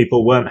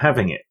 People weren't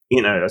having it.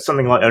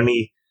 Something like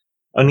only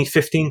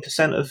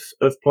 15%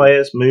 of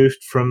players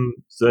moved from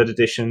 3rd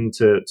edition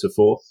to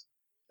 4th,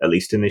 at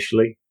least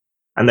initially.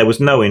 And there was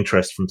no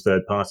interest from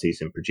third parties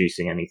in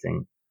producing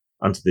anything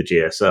under the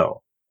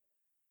GSL.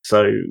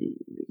 So,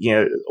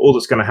 all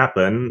that's going to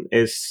happen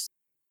is,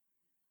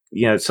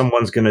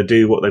 someone's going to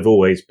do what they've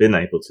always been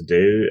able to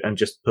do and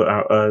just put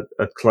out a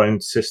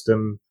cloned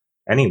system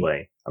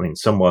anyway. I mean,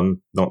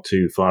 someone not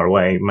too far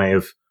away may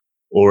have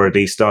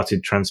already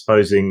started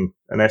transposing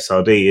an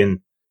SRD in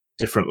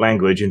different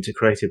language into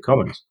Creative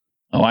Commons.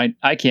 Oh,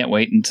 I can't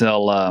wait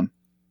until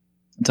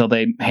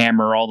they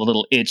hammer all the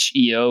little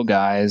itch.io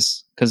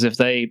guys, because if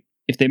they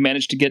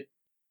manage to get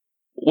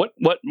what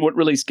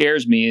really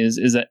scares me is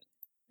that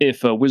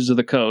if Wizards of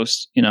the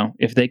Coast,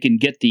 if they can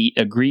get the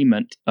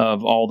agreement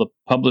of all the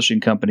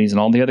publishing companies and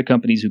all the other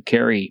companies who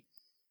carry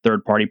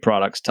third-party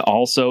products to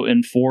also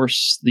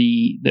enforce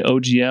the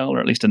OGL,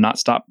 or at least to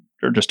stop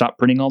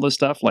printing all this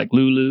stuff like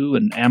Lulu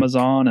and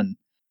Amazon and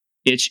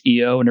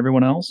itch.io and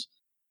everyone else,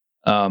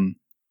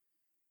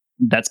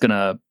 that's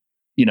gonna,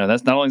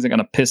 that's not only is it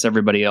gonna piss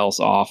everybody else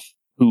off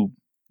who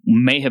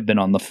may have been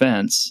on the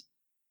fence,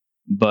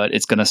 but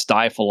it's going to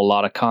stifle a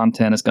lot of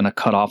content. It's going to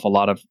cut off a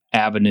lot of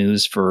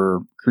avenues for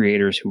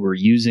creators who are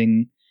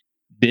using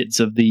bits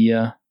of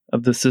the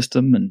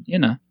system, and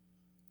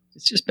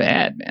it's just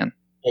bad, man.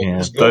 Well,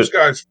 it's those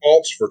guys'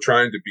 faults for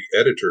trying to be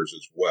editors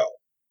as well.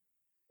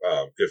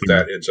 If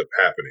that ends up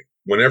happening,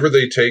 whenever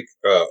they take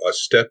a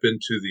step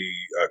into the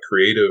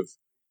creative,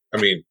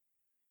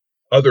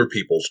 other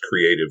people's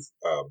creative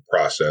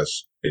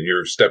process, and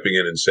you're stepping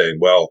in and saying,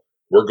 "Well,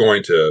 we're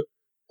going to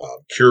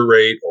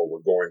curate, or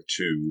we're going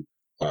to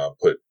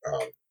put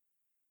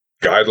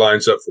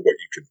guidelines up for what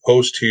you can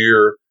post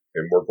here,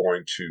 and we're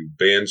going to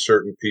ban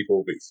certain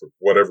people for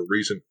whatever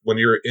reason." When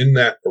you're in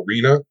that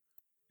arena,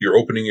 you're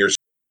opening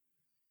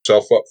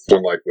yourself up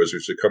for like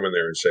Wizards to come in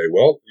there and say,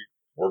 "Well,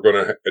 we're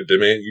going to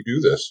demand you do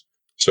this."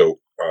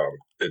 So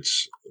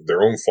it's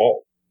their own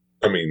fault.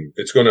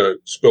 It's going to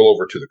spill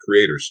over to the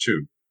creators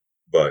too.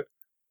 But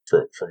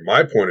from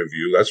my point of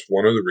view, that's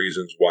one of the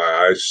reasons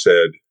why I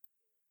said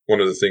one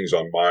of the things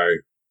on my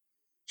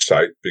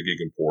site, Big Geek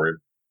Emporium,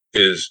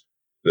 is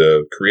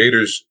the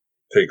creators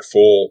take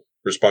full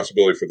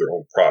responsibility for their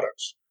own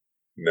products.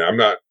 Now, I'm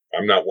not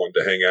one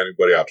to hang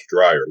anybody out to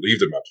dry or leave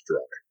them out to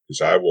dry,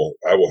 because I will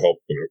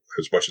help them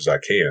as much as I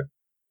can.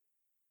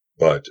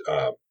 But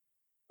I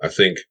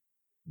think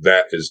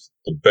that is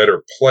the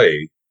better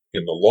play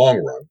in the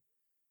long run,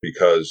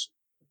 because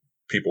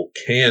people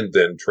can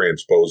then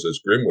transpose, as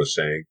Grim was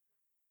saying,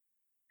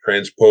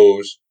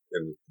 transpose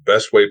in the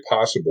best way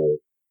possible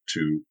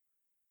to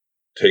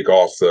take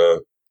off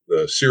the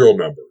serial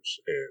numbers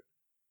and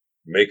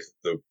make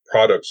the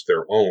products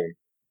their own,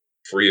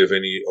 free of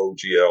any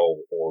OGL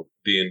or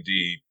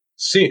D&D,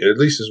 at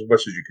least as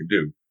much as you can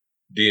do,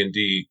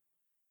 D&D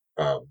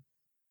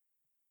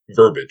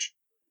verbiage.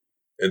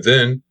 And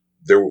then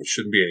there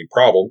shouldn't be any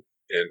problem.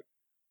 And,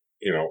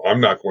 I'm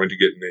not going to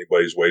get in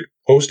anybody's way to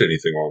post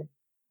anything on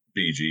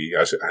BG.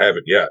 I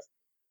haven't yet.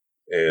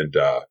 And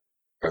I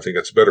think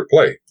that's a better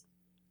play.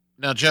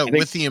 Now, Joe,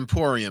 with the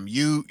Emporium,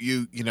 you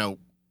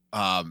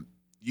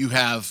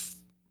have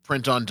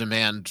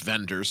print-on-demand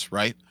vendors,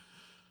 right?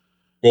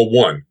 Well,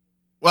 one.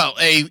 Well,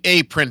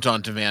 a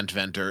print-on-demand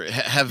vendor.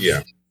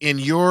 In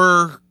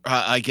your,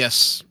 I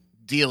guess,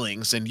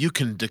 dealings, and you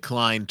can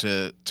decline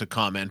to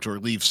comment or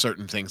leave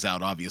certain things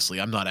out,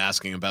 obviously. I'm not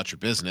asking about your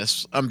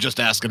business. I'm just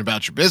asking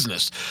about your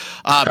business.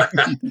 Have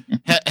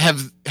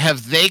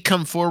they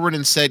come forward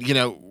and said,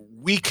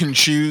 we can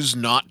choose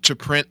not to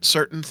print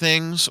certain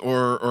things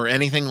or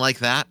anything like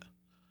that?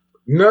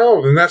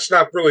 No, and that's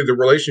not really the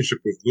relationship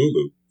with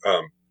Lulu.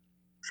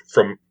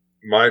 From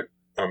my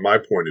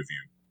point of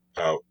view,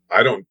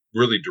 I don't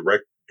really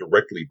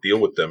directly deal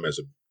with them as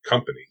a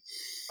company.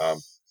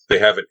 They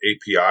have an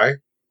API.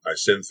 I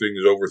send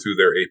things over through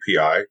their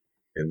API,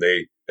 and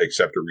they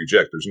accept or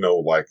reject. There's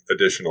no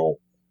additional.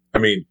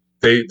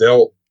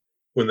 They'll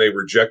when they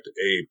reject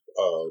a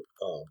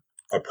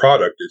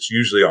product, it's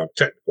usually on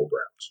technical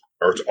grounds,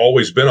 or it's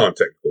always been on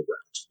technical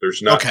grounds.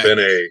 There's not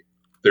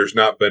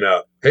been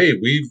a hey,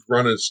 we've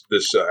run this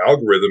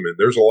algorithm, and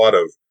there's a lot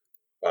of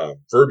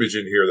verbiage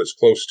in here that's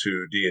close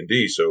to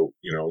D&D, so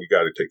you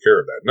got to take care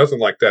of that. Nothing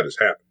like that has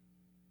happened,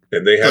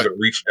 and they haven't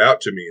reached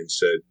out to me and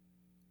said,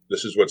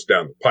 "This is what's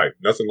down the pipe."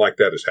 Nothing like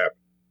that has happened.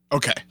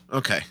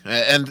 Okay,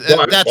 and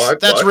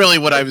that's really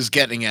what I was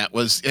getting at.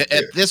 Was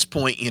at this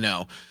point,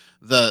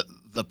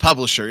 the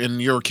publisher, in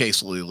your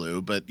case,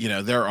 Lulu, but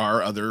there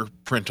are other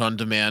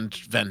print-on-demand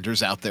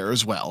vendors out there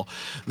as well.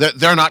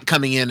 They're not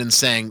coming in and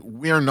saying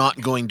we're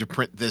not going to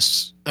print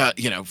this,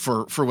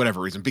 for whatever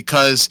reason,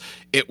 because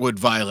it would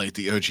violate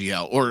the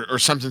OGL or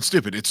something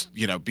stupid. It's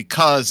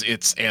because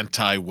it's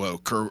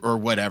anti-woke or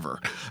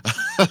whatever.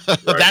 Right,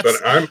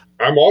 but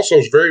I'm also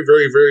very,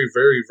 very, very,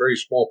 very, very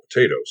small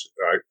potatoes.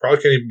 I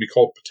probably can't even be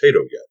called potato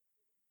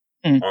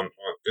yet on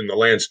in the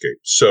landscape.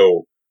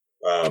 So.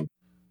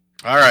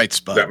 All right,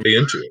 Spud. Got me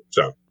into it.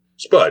 So,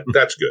 Spud,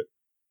 that's good.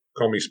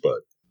 Call me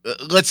Spud.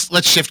 Let's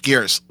shift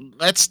gears.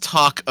 Let's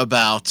talk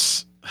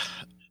about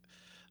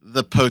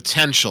the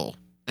potential.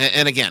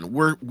 And again,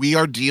 we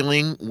are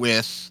dealing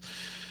with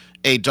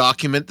a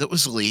document that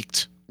was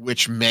leaked,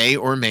 which may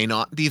or may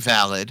not be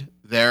valid.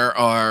 There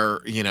are,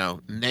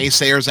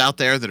 naysayers out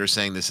there that are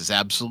saying this is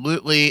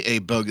absolutely a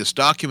bogus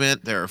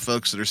document. There are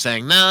folks that are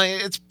saying, no,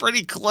 it's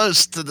pretty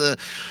close to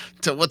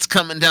what's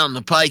coming down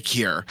the pike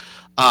here.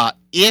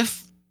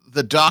 If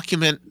the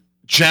document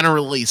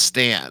generally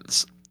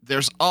stands,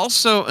 there's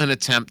also an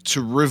attempt to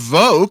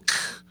revoke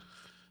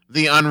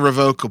the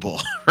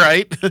unrevocable,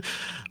 right?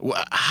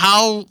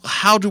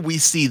 How do we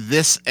see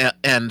this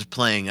end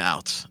playing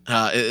out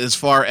as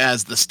far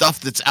as the stuff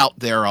that's out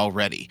there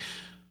already?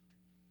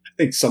 I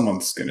think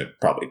someone's going to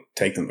probably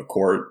take them to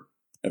court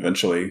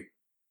eventually.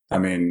 I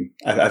mean,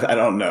 I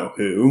don't know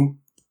who,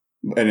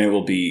 and it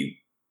will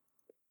be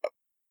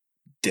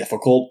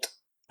difficult,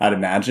 I'd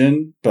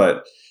imagine,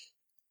 but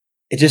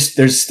it just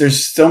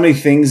there's so many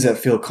things that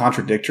feel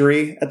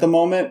contradictory at the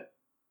moment,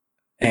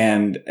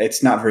 and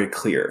it's not very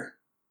clear.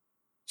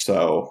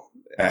 So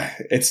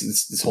it's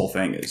this whole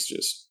thing is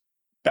just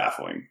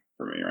baffling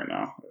for me right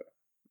now.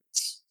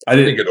 I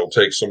think it'll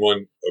take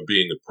someone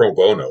being a pro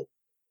bono,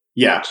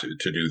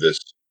 to do this,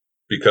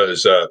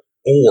 because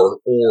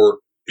or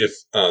if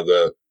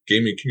the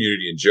gaming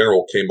community in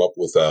general came up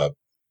with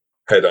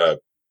had a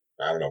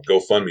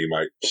GoFundMe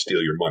might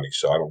steal your money,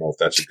 so I don't know if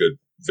that's a good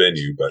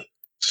venue, but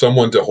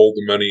someone to hold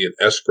the money in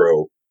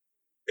escrow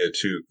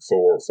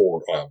for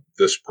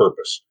this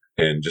purpose,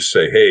 and just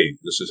say, hey,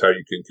 this is how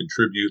you can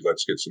contribute.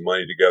 Let's get some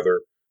money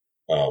together.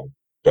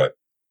 But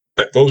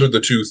those are the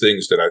two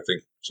things that I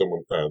think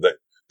someone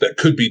that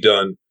could be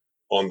done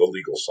on the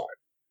legal side.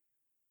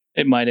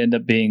 It might end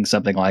up being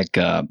something like,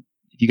 if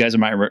you guys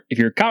if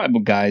you're comic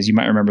book guys, you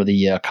might remember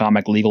the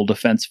Comic Legal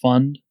Defense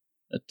Fund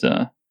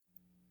that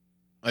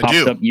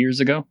popped up years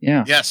ago.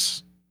 Yeah.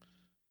 Yes.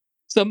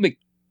 Something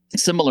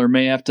similar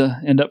may have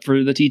to end up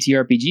for the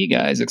TTRPG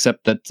guys,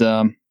 except that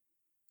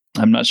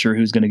I'm not sure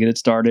who's going to get it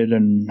started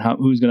and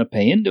who's going to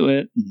pay into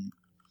it.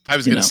 I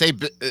was going to say,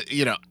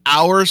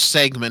 our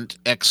segment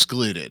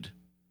excluded.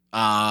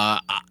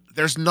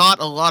 There's not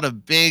a lot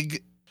of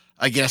big,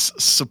 I guess,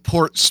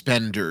 support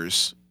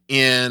spenders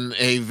in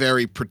a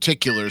very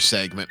particular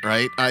segment,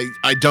 right?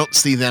 I don't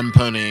see them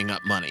ponying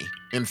up money.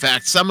 In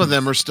fact, some of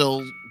them are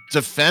still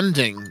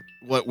defending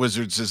what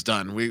Wizards has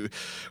done.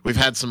 We've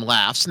had some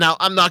laughs. Now,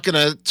 I'm not going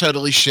to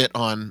totally shit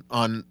on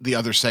the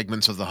other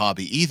segments of the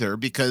hobby either,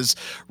 because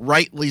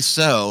rightly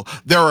so,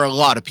 there are a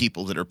lot of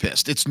people that are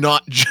pissed. It's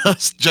not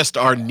just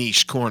our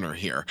niche corner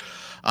here.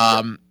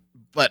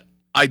 But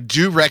I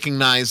do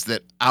recognize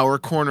that our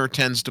corner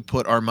tends to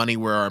put our money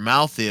where our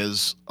mouth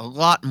is a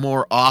lot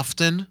more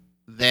often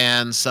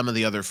than some of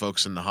the other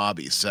folks in the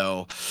hobby.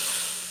 So,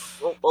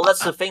 well,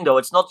 that's the thing, though.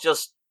 It's not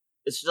just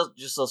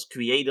us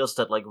creators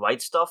that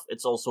write stuff.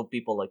 It's also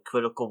people like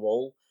Critical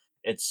Role.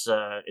 It's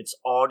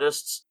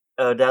artists.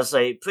 There's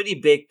a pretty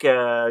big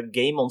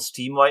game on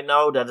Steam right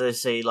now that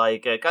is a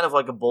kind of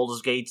like a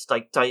Baldur's Gate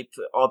type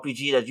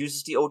RPG that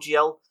uses the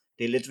OGL.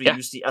 They literally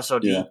use the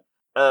SRD.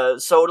 Yeah.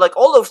 So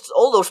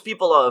all those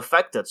people are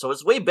affected. So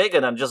it's way bigger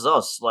than just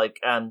us.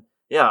 And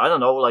yeah, I don't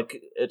know.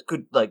 It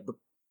could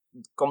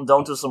come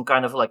down to some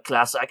kind of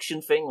class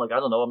action thing. I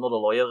don't know. I'm not a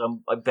lawyer.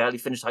 I barely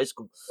finished high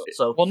school.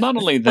 So well, not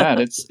only that,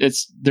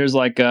 there's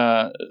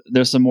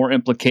there's some more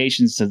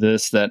implications to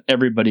this that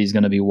everybody's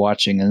going to be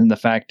watching. And the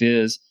fact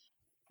is,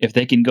 if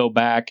they can go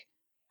back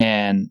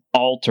and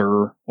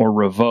alter or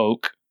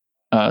revoke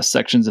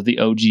sections of the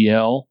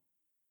OGL,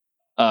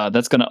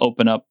 that's going to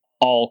open up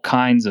all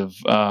kinds of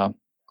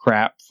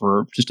crap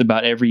for just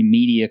about every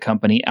media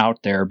company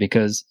out there,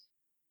 because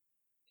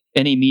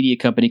any media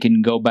company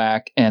can go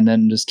back and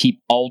then just keep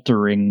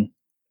altering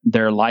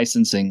their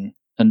licensing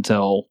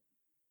until,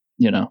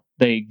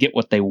 they get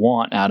what they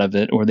want out of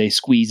it, or they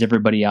squeeze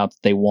everybody out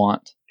that they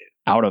want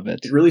out of it.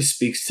 It really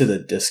speaks to the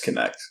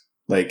disconnect.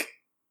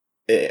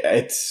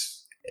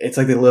 It's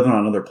like they live on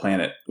another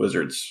planet,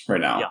 Wizards, right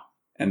now. Yeah.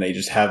 And they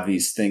just have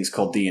these things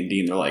called D&D,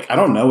 and they're like, I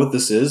don't know what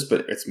this is,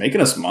 but it's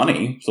making us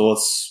money. So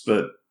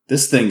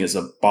this thing is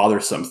a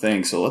bothersome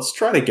thing, so let's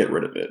try to get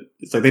rid of it.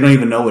 It's like they don't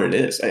even know what it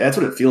is. That's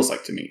what it feels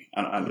like to me.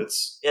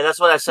 Yeah, that's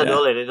what I said Yeah.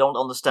 earlier. They don't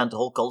understand the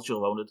whole culture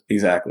around it.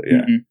 Exactly,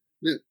 yeah. Mhm.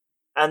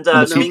 And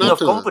No, speaking not of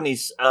to-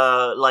 companies,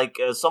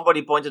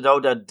 somebody pointed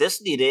out that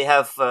Disney, they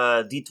have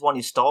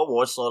D20 Star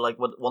Wars, so like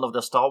what one of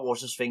the Star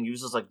Wars thing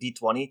uses like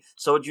D20,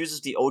 so it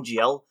uses the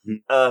OGL.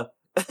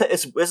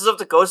 Is Wizards of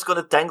the Coast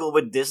going to tangle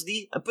with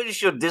Disney? I'm pretty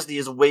sure Disney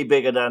is way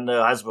bigger than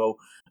Hasbro,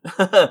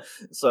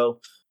 so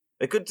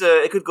it could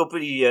go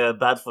pretty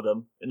bad for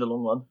them in the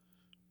long run.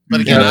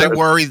 But again, Yeah. I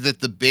worry that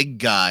the big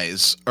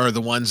guys are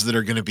the ones that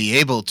are going to be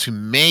able to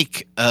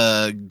make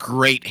a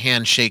great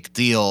handshake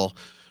deal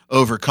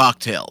over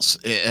cocktails,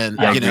 and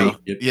I you know,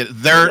 agree. yeah,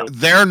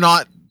 they're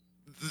not.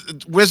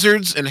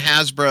 Wizards and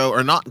Hasbro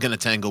are not going to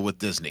tangle with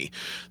Disney.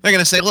 They're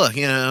going to say, "Look,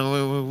 you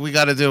know, we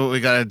got to do what we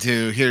got to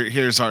do.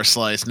 Here's our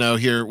slice. No,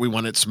 here we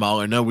want it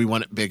smaller. No, we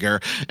want it bigger."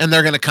 And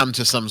they're going to come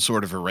to some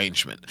sort of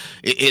arrangement.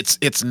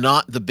 It's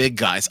not the big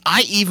guys.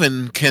 I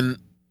even can,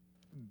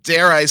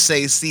 dare I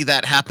say, see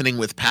that happening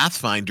with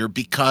Pathfinder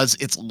because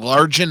it's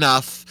large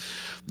enough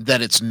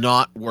that it's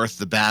not worth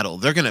the battle.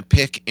 They're going to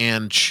pick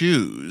and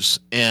choose,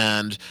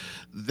 and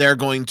they're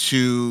going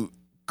to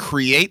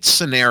create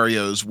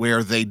scenarios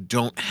where they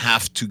don't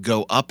have to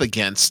go up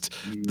against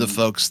the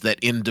folks that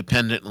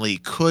independently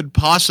could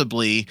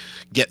possibly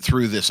get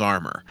through this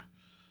armor.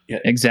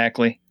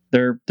 Exactly.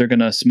 They're going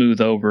to smooth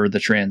over the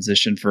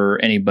transition for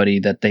anybody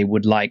that they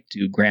would like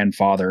to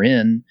grandfather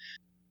in,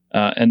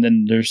 and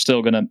then they're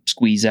still going to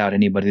squeeze out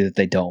anybody that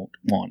they don't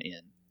want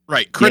in.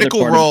 Right. The other Critical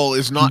part of- Role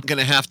is not going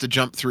to have to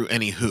jump through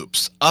any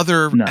hoops.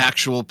 Other No.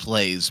 actual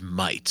plays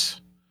might.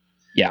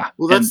 Yeah.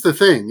 Well, that's the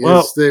thing.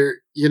 well- Is there,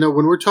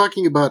 when we're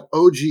talking about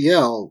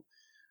OGL,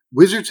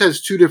 Wizards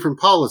has two different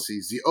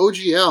policies. The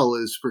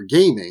OGL is for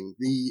gaming.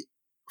 The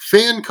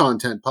fan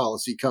content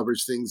policy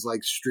covers things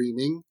like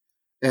streaming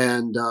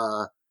and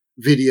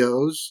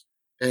videos.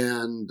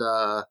 And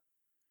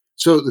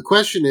so the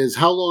question is,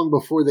 how long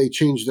before they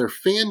change their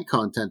fan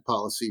content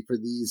policy for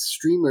these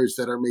streamers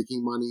that are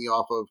making money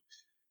off of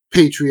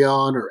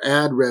Patreon or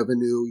ad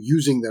revenue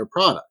using their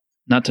product?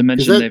 Not to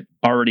mention that- they've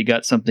already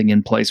got something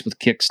in place with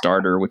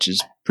Kickstarter, which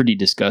is pretty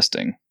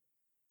disgusting.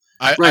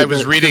 I Right,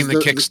 was but- reading the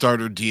because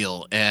Kickstarter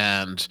deal,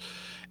 and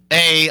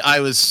I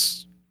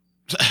was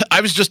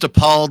just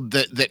appalled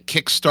that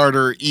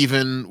Kickstarter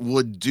even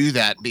would do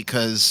that,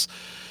 because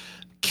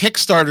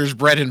Kickstarter's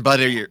bread and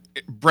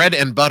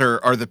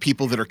butter are the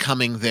people that are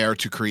coming there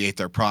to create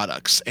their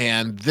products,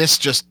 and this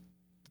just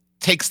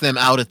takes them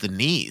out at the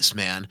knees,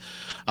 man.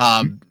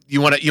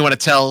 You want to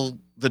tell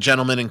the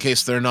gentlemen, in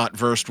case they're not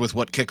versed with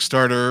what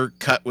Kickstarter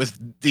cut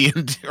with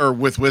D&D or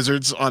with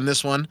Wizards on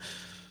this one?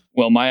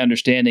 Well, my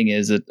understanding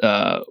is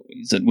that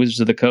Wizards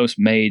of the Coast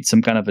made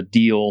some kind of a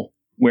deal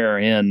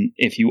wherein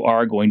if you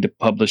are going to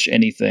publish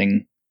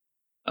anything,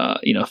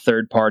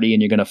 third party,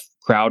 and you're going to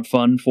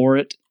crowdfund for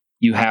it,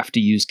 you have to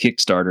use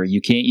Kickstarter.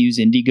 You can't use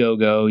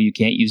Indiegogo. You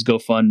can't use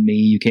GoFundMe.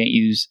 You can't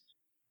use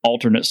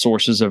alternate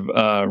sources of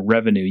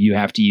revenue. You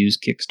have to use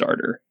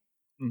Kickstarter.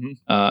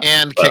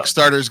 And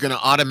Kickstarter is going to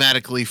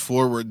automatically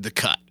forward the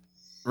cut,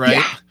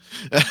 right?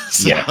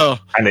 So, Yeah.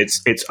 And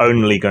it's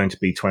only going to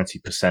be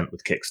 20%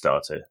 with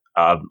Kickstarter.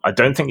 I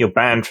don't think you're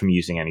banned from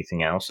using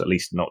anything else, at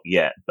least not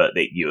yet, but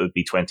it would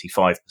be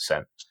 25%.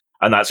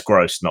 And that's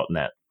gross, not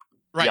net.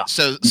 right. Yeah.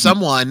 So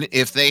someone,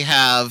 if they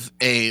have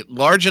a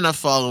large enough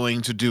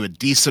following to do a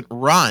decent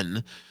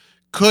run,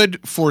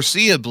 could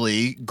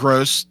foreseeably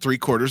gross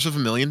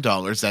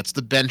 $750,000. That's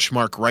the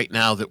benchmark right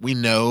now that we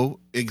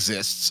know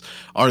exists.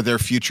 Are there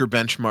future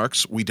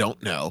benchmarks? We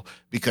don't know,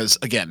 because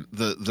again,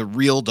 the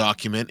real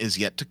document is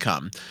yet to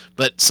come.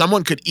 But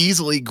someone could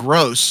easily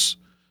gross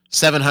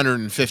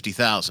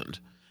 $750,000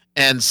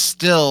 and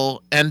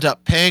still end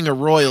up paying a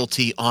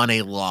royalty on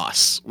a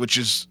loss, which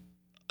is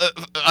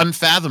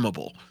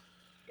unfathomable.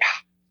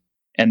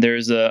 And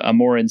there's a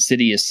more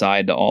insidious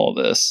side to all of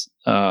this.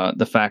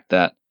 The fact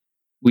that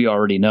we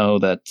already know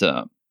that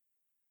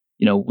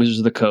Wizards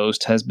of the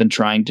Coast has been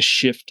trying to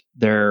shift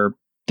their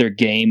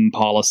game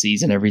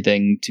policies and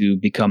everything to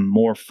become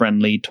more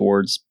friendly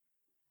towards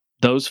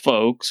those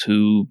folks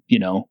who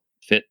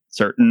fit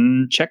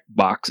certain check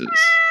boxes.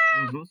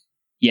 Mm-hmm.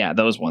 Yeah,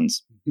 those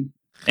ones.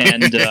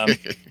 And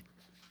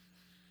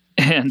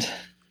and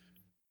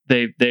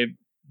they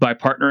by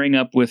partnering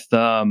up with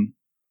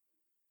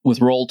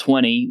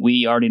Roll20,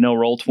 we already know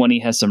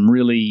Roll20 has some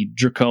really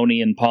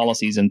draconian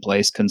policies in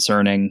place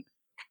concerning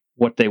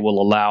what they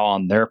will allow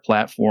on their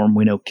platform.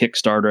 We know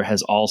Kickstarter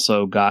has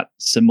also got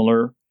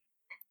similar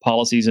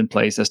policies in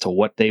place as to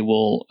what they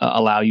will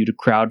allow you to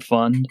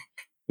crowdfund,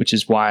 which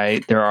is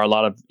why there are a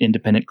lot of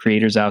independent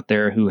creators out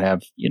there who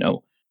have,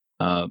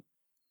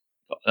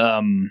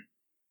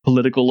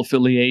 political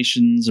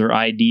affiliations or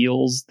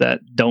ideals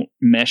that don't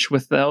mesh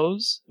with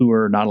those, who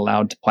are not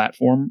allowed to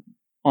platform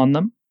on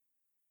them.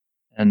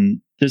 And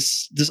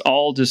this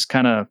all just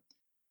kind of,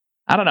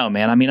 I don't know,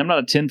 man. I mean, I'm not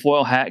a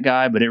tinfoil hat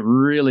guy, but it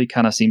really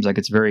kind of seems like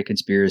it's very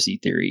conspiracy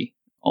theory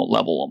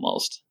level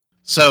almost.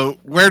 So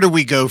where do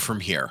we go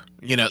from here?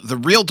 The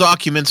real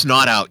document's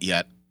not out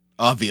yet.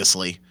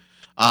 obviously.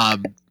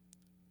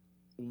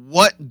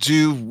 What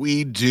do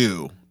we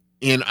do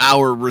in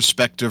our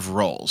respective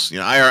roles?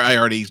 I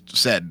already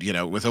said,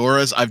 with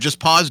auras, I've just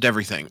paused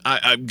everything.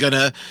 I'm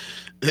gonna,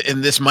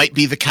 and this might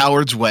be the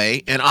coward's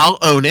way, and I'll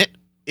own it.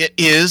 It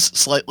is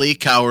slightly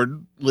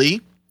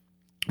cowardly,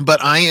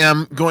 but I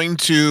am going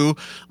to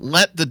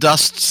let the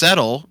dust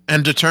settle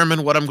and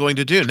determine what I'm going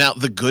to do. Now,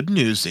 the good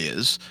news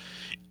is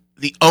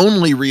the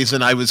only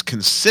reason I was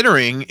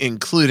considering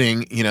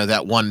including,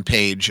 that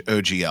one-page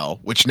OGL,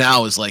 which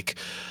now is like,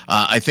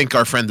 I think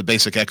our friend, the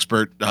Basic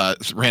Expert,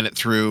 ran it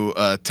through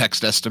a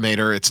text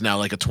estimator. It's now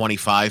like a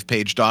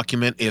 25-page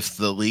document, if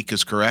the leak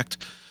is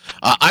correct.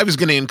 I was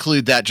going to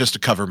include that just to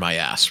cover my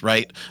ass,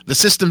 right? The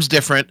system's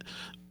different.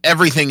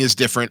 Everything is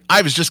different.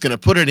 I was just going to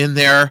put it in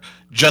there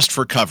just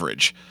for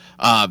coverage.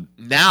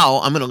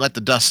 Now I'm going to let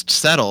the dust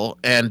settle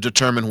and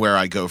determine where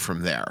I go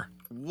from there.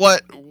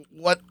 What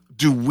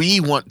do we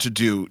want to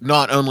do,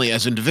 not only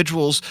as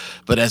individuals,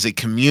 but as a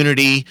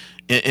community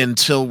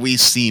until we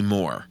see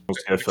more? We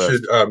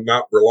should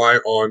not rely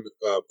on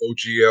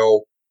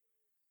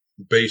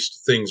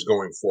OGL-based things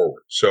going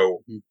forward.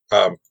 So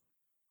I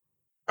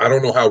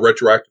don't know how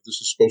retroactive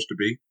this is supposed to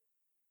be.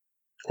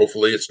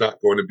 Hopefully it's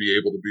not going to be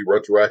able to be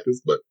retroactive,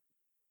 but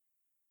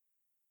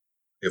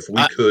if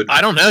we could... I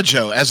don't know,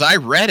 Joe. As I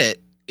read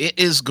it, it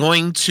is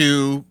going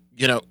to,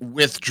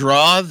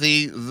 withdraw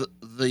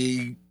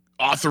the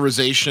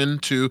authorization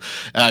to,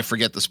 I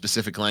forget the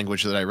specific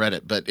language that I read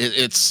it, but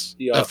it's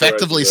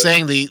effectively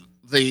saying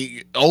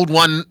the old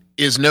one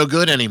is no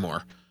good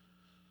anymore.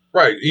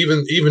 Right.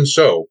 Even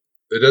so,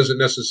 it doesn't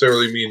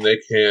necessarily mean they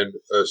can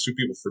sue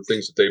people for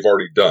things that they've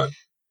already done.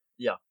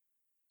 Yeah.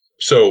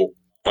 So,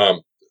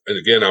 and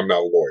again, I'm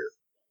not a lawyer,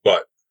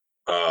 but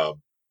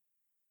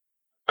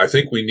I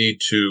think we need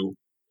to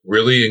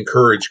really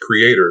encourage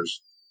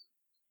creators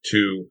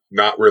to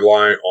not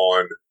rely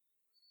on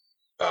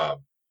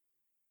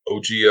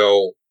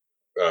OGL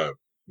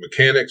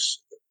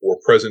mechanics or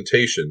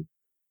presentation,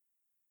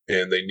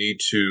 and they need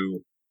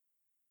to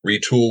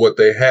retool what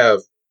they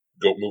have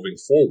moving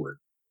forward.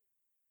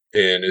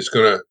 And it's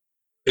gonna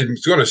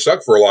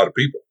suck for a lot of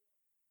people,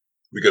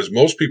 because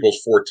most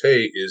people's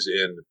forte is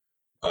in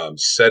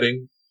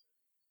setting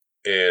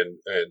and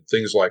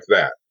things like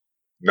that,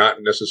 not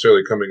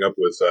necessarily coming up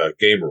with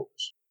game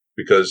rules,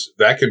 because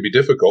that can be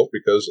difficult,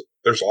 because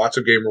there's lots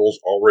of game rules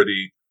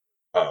already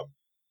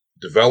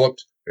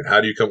developed. And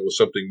how do you come up with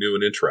something new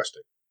and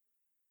interesting?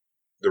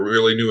 The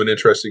really new and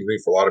interesting thing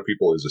for a lot of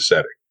people is a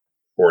setting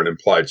or an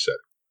implied setting.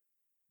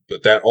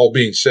 But that all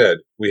being said,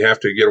 we have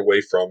to get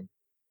away from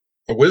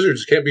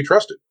wizards can't be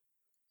trusted.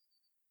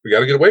 We got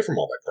to get away from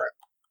all that crap.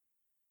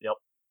 Yep.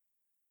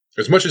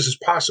 As much as is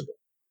possible.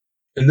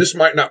 And this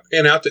might not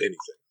pan out to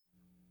anything,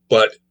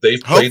 but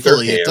they've played their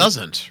hand. Hopefully it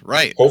doesn't,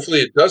 right? Hopefully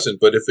it doesn't.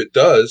 But if it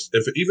does,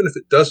 even if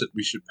it doesn't,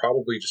 we should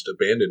probably just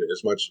abandon it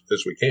as much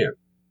as we can.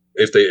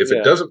 If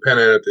it doesn't pan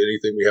out to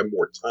anything, we have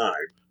more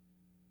time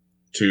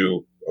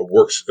to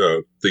work.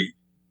 I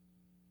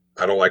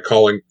don't like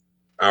calling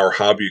our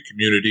hobby a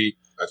community.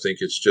 I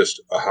think it's just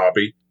a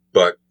hobby.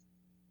 But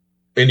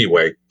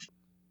anyway,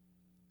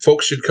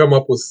 folks should come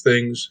up with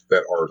things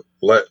that are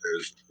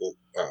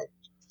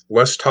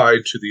less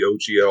tied to the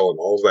OGL and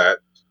all of that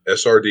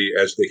SRD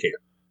as they can.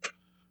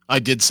 I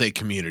did say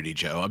community,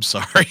 Joe. I'm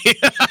sorry.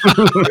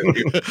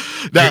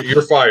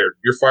 You're fired.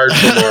 You're fired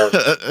tomorrow.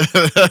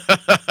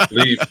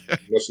 Leave.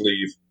 You must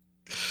leave.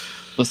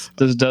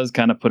 This does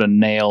kind of put a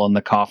nail in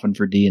the coffin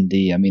for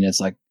D&D. I mean, it's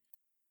like,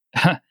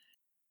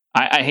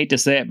 I hate to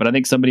say it, but I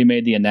think somebody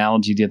made the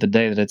analogy the other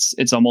day that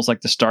it's almost like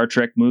the Star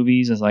Trek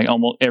movies. It's like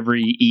almost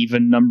every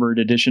even numbered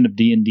edition of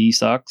D&D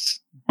sucks.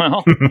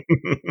 Well,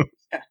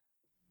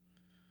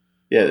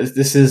 yeah,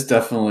 this is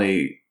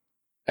definitely.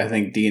 I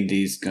think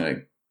D&D is going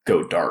to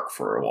go dark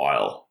for a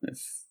while if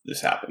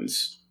this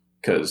happens,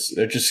 because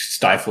they're just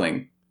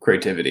stifling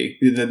creativity.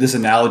 This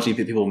analogy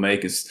that people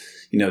make is,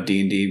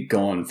 D&D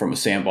going from a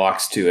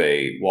sandbox to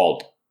a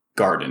walled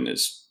garden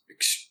is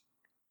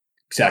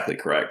exactly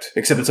correct.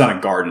 Except it's not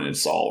a garden;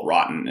 it's all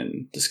rotten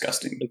and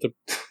disgusting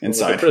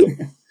inside.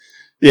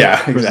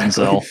 Yeah,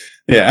 exactly.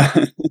 Yeah.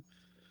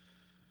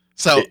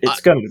 So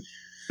it's going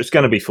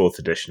to be 4th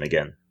edition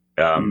again.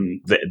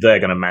 They're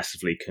going to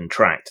massively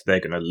contract. They're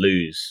going to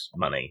lose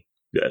money.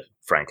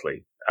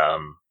 Frankly,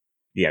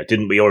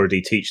 didn't we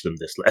already teach them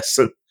this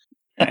lesson?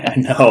 I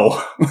know.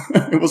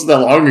 It wasn't that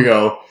long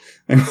ago.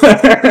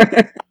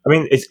 I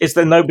mean, is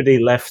there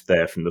nobody left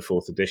there from the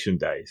 4th edition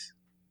days?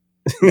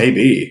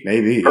 Maybe.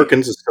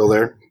 Perkins is still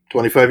there.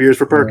 25 years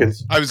for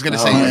Perkins. I was going to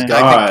say, I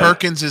think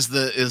Perkins is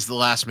the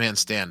last man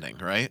standing,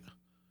 right?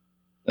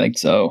 I think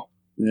so.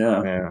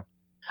 Yeah.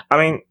 I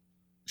mean,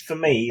 for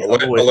me,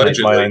 I've always made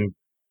my own.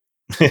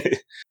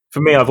 For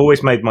me, I've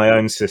always made my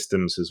own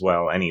systems as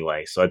well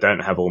anyway, so I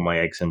don't have all my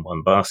eggs in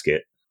one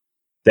basket.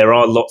 There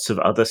are lots of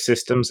other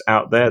systems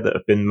out there that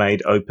have been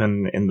made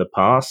open in the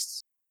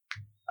past.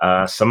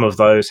 Some of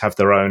those have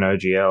their own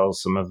OGL,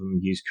 some of them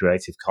use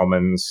Creative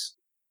Commons.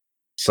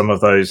 some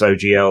of those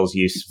OGLs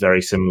use very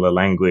similar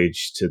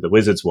language to the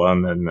Wizards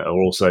one and are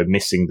also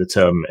missing the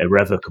term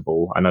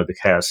irrevocable. I know the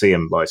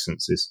Chaosium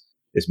license is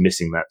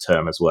missing that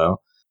term as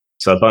well.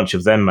 So a bunch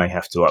of them may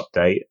have to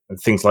update. And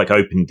things like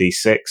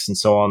OpenD6 and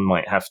so on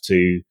might have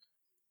to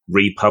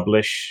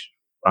republish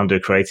under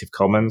Creative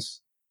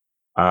Commons.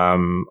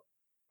 I'm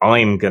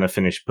going to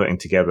finish putting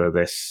together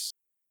this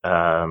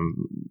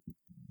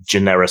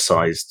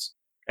genericized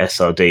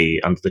SRD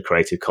under the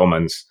Creative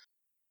Commons.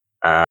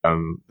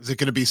 Is it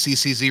going to be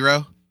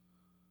CC0?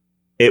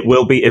 It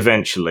will be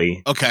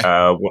eventually. Okay.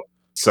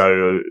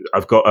 So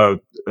I've got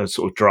a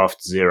sort of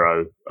draft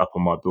 0 up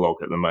on my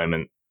blog at the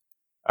moment.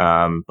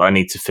 But I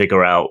need to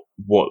figure out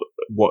what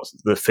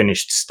the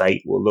finished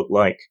state will look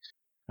like.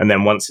 And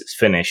then once it's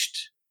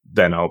finished,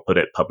 then I'll put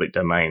it public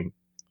domain.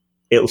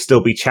 It'll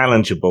still be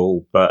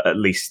challengeable, but at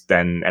least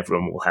then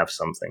everyone will have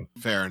something.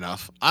 Fair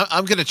enough.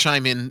 I'm going to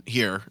chime in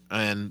here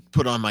and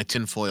put on my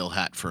tinfoil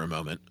hat for a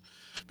moment,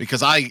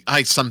 because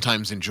I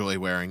sometimes enjoy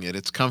wearing it.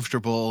 It's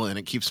comfortable and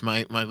it keeps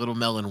my little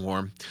melon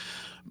warm.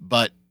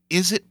 But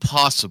is it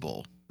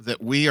possible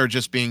that we are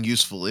just being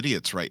useful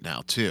idiots right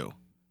now, too?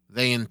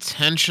 They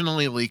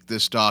intentionally leaked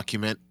this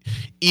document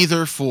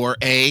either for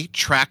A,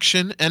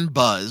 traction and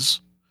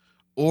buzz,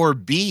 or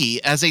B,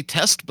 as a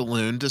test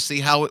balloon to see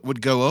how it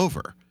would go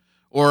over.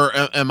 Or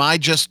am I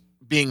just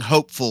being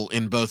hopeful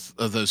in both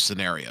of those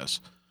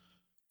scenarios?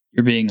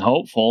 You're being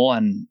hopeful,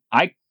 and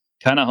I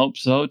kind of hope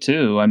so,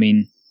 too. I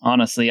mean,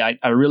 honestly, I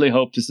really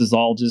hope this is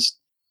all just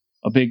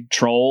a big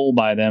troll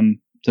by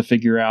them to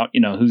figure out,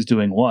 who's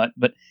doing what.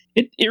 But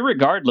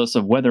irregardless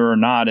of whether or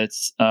not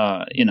it's,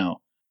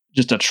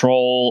 just a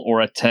troll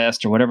or a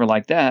test or whatever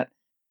like that,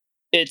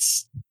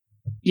 it's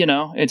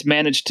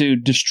managed to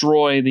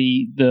destroy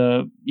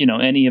the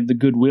any of the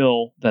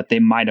goodwill that they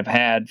might have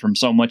had from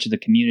so much of the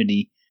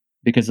community,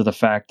 because of the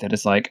fact that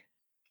it's like,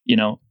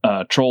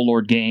 Troll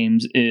Lord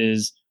Games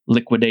is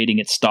liquidating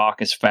its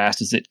stock as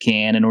fast as it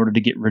can in order to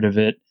get rid of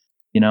it.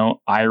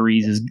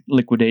 Iries is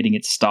liquidating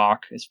its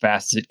stock as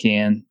fast as it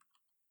can.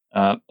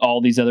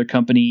 All these other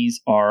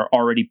companies are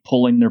already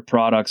pulling their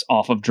products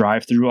off of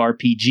Drive-Thru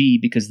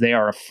RPG because they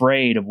are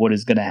afraid of what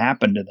is going to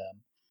happen to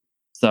them.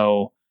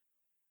 So,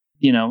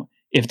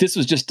 if this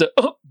was just a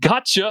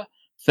gotcha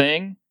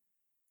thing,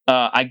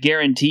 I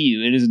guarantee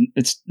you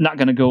it's not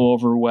going to go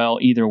over well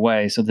either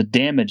way. So the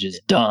damage is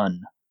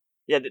done.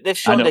 Yeah, they've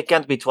shown they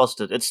can't be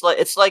trusted. It's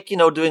like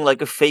doing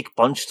like a fake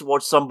punch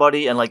towards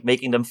somebody and like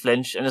making them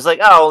flinch, and it's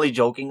like, only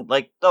joking.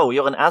 Like, no,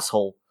 you're an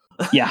asshole.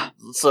 Yeah.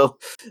 So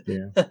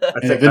yeah,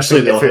 eventually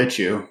they'll hit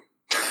you.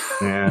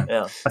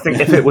 Yeah. I think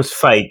if it was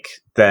fake,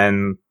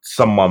 then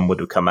someone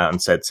would have come out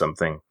and said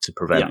something to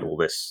prevent all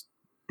this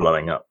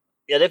blowing up.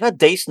 Yeah, they've had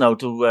days now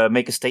to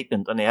make a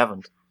statement, and they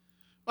haven't.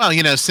 Well,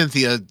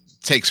 Cynthia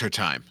takes her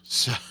time.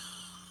 So,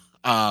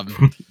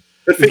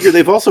 But figure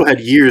they've also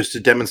had years to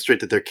demonstrate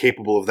that they're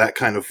capable of that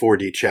kind of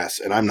 4D chess,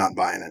 and I'm not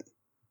buying it.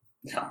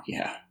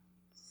 Yeah.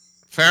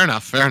 Fair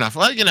enough.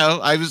 Well,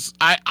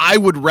 I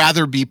would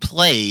rather be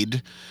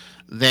played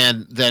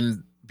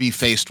than be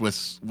faced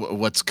with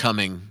what's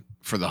coming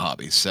for the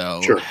hobby.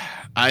 So sure.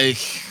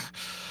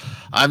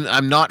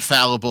 I'm not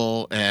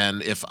fallible,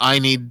 and if I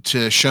need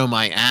to show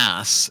my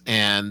ass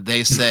and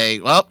they say,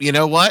 well, you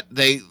know what?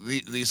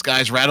 These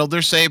guys rattled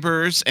their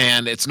sabers,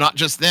 and it's not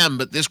just them,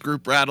 but this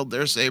group rattled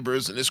their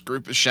sabers, and this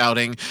group is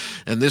shouting,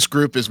 and this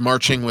group is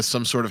marching with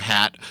some sort of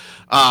hat.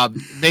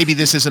 Maybe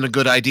this isn't a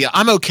good idea.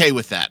 I'm okay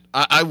with that.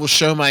 I will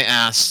show my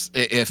ass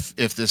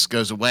if this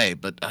goes away,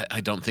 but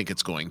I don't think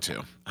it's going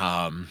to.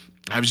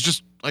 I was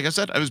just, like I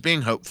said, I was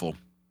being hopeful.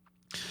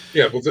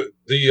 Yeah, well,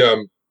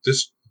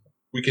 this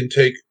we can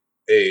take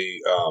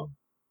we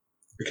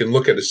can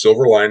look at a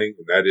silver lining,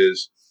 and that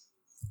is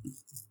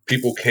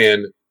people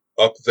can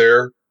up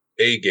their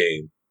A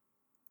game,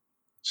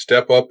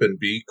 step up and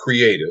be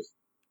creative,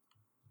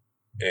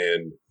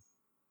 and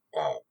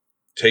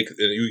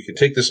we can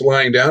take this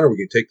lying down, or we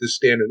can take this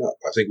standing up.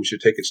 I think we should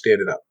take it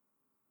standing up.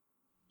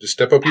 Just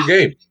step up your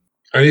game.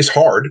 I mean, it's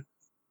hard.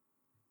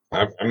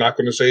 I'm not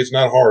going to say it's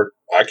not hard.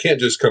 I can't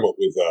just come up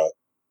with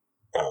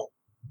a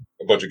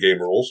bunch of game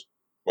rules,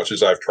 much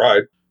as I've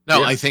tried.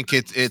 No, yeah. I think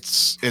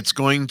it's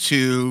going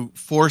to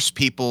force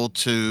people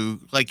to,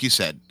 like you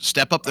said,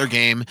 step up their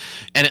game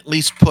and at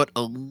least put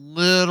a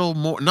little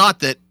more.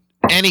 Not that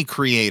any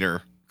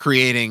creator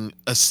creating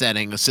a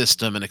setting, a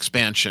system, an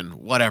expansion,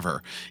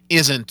 whatever,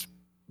 isn't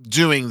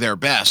doing their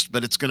best,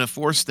 but it's going to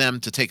force them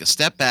to take a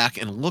step back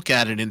and look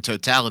at it in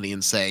totality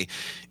and say,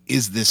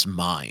 is this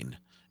mine?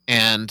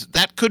 And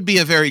that could be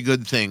a very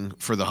good thing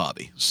for the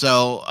hobby.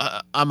 So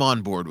I'm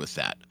on board with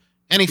that.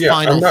 Any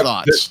final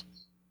thoughts?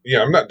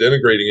 I'm not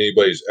denigrating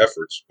anybody's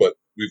efforts, but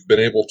we've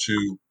been able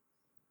to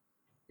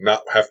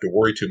not have to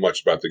worry too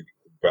much about the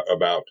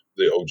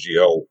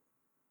OGL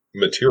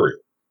material.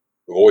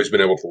 We've always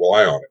been able to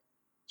rely on it.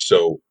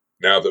 So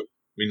now that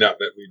we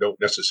don't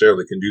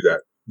necessarily can do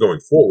that going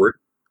forward,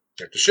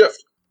 we have to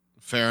shift.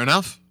 Fair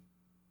enough.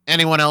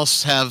 Anyone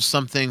else have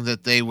something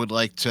that they would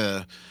like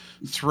to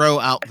throw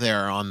out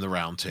there on the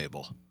round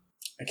table?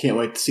 I can't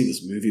wait to see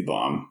this movie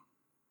bomb.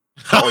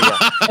 Oh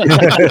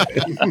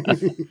yeah.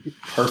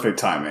 Perfect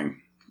timing.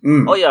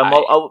 Oh yeah,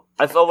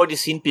 I've already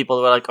seen people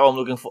who are like,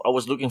 "Oh, I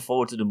was looking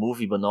forward to the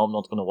movie, but now I'm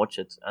not going to watch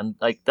it." And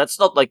like, that's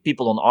not like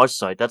people on our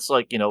side. That's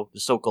like the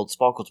so-called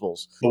sparkle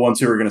trolls. The ones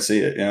who are going to see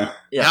it, yeah.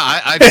 Yeah,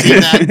 I've seen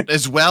that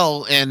as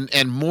well,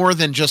 and more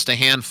than just a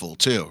handful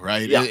too,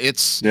 right? Yeah.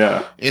 It's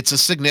a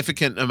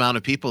significant amount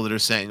of people that are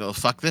saying, "Oh,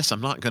 fuck this!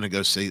 I'm not going to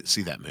go see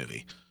that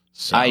movie."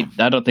 So. I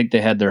don't think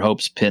they had their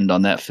hopes pinned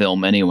on that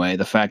film anyway.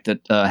 The fact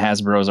that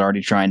Hasbro is already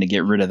trying to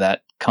get rid of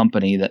that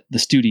company, that the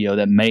studio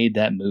that made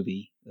that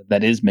movie,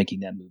 that is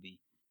making that movie,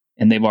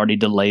 and they've already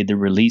delayed the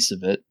release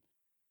of it,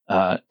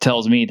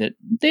 tells me that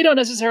they don't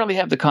necessarily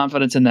have the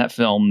confidence in that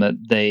film that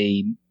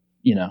they,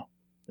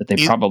 that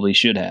they probably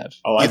should have.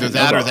 Either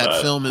that or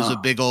that film is a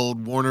big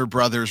old Warner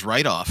Brothers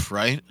write-off,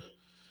 right?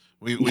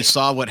 We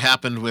saw what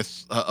happened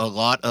with a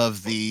lot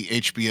of the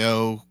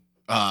HBO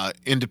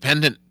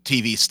independent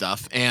TV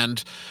stuff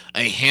and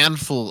a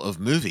handful of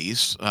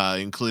movies,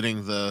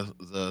 including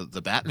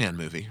the Batman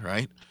movie,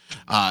 right?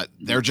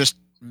 They're just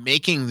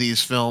making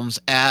these films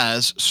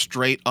as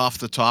straight off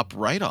the top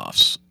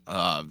write-offs.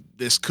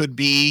 This could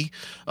be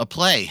a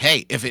play.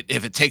 Hey, if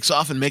it takes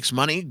off and makes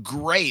money,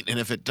 great. And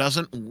if it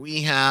doesn't,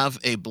 we have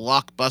a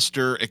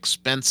blockbuster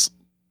expense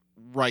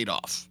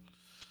write-off.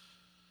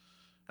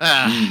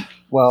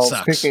 Well,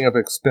 sucks. Speaking of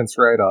expense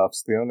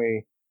write-offs, the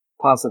only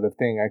positive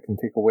thing I can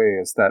take away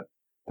is that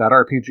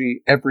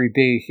RPG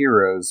Everyday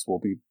Heroes will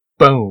be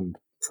boned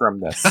from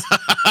this.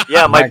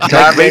 Yeah, my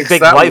that great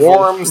big that rifle.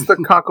 warms the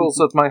cockles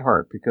of my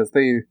heart because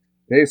they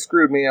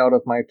screwed me out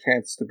of my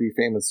chance to be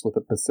famous with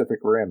a Pacific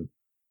Rim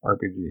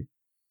RPG.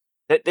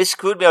 They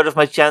screwed me out of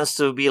my chance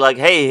to be like,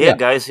 "Hey, here,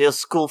 guys,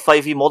 here's cool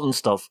 5e modern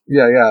stuff."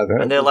 Yeah.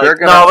 And they're like,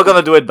 "No, we're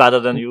gonna do it better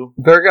than you."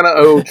 They're gonna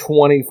owe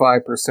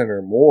 25%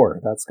 or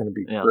more. That's gonna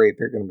be great.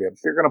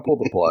 They're gonna pull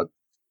the plug.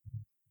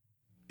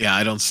 Yeah,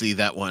 I don't see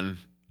that one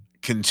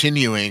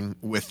continuing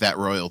with that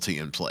royalty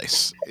in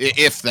place,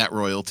 if that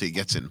royalty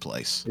gets in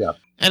place. Yeah.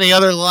 Any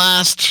other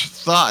last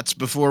thoughts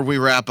before we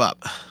wrap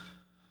up?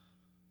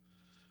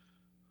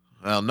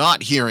 Well,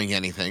 not hearing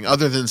anything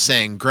other than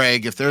saying,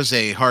 Greg, if there's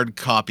a hard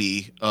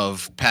copy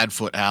of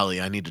Padfoot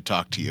Alley, I need to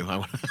talk to you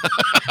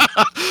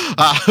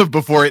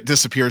before it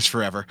disappears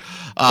forever.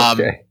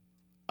 Okay.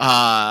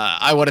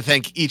 I want to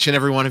thank each and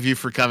every one of you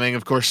for coming.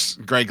 Of course,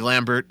 Greg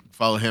Lambert,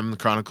 follow him, the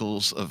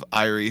Chronicles of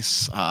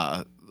Iris,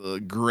 the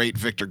great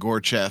Victor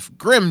Gorchev,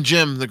 Grim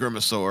Jim the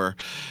Grimasaur,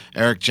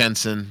 Eric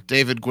Jensen,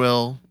 David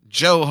Gwill,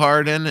 Joe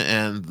Harden,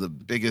 and the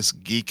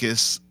biggest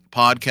geekest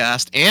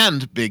podcast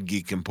and Big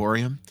Geek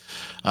Emporium.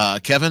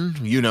 Kevin,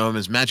 you know him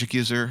as Magic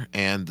User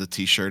and the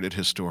T-shirted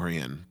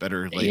Historian.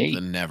 Better late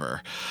than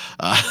never.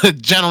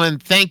 Gentlemen,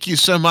 thank you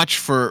so much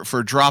for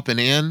dropping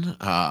in.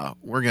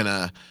 We're going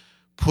to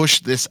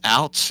push this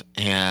out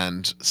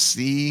and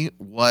see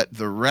what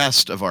the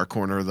rest of our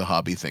corner of the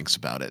hobby thinks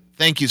about it.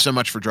 Thank you so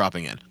much for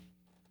dropping in.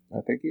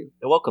 Thank you.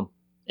 You're welcome.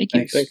 Thank you.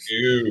 Thanks. Thank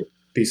you.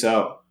 Peace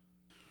out.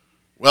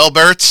 Well,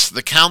 Bert,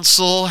 the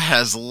council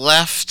has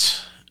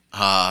left.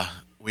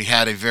 We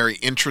had a very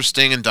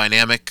interesting and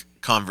dynamic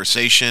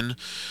conversation.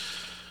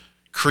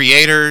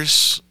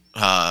 Creators,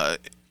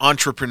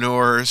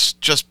 entrepreneurs,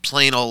 just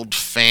plain old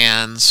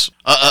fans,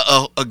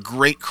 a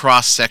great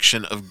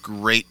cross-section of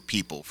great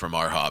people from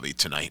our hobby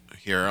tonight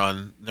here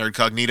on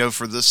Nerdcognito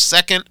for the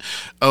second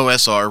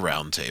OSR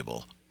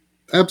Roundtable.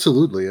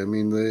 Absolutely. I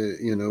mean,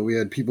 we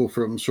had people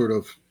from sort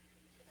of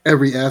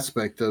every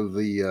aspect of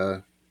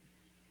the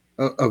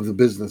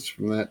business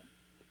from that.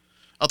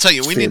 I'll tell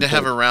you, we need to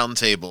have a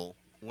roundtable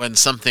when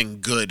something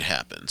good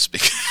happens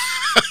because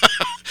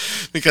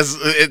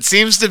it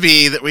seems to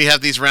be that we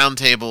have these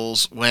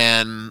roundtables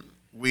when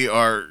we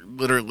are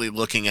literally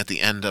looking at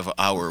the end of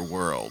our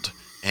world.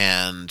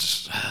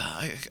 And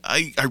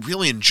I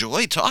really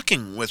enjoy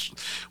talking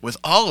with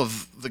all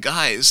of the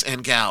guys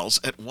and gals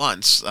at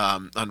once.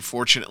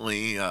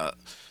 Unfortunately,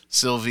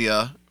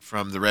 Sylvia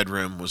from the Red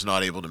Room was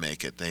not able to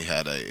make it. They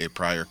had a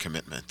prior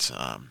commitment.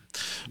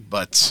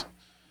 But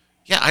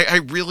yeah, I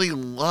really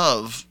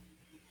love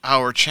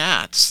our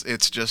chats.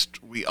 It's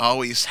just we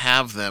always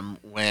have them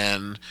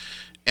when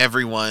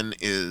everyone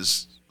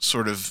is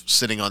sort of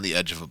sitting on the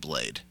edge of a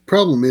blade.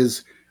 Problem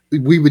is,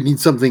 we would need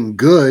something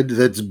good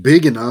that's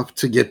big enough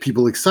to get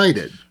people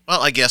excited.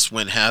 Well, I guess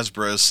when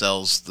Hasbro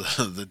sells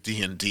the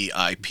D&D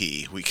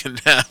IP, we can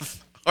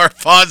have our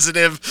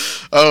positive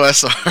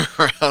OSR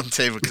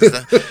roundtable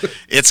because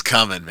it's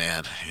coming,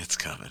 man. It's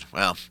coming.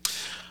 Well,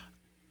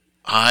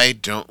 I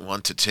don't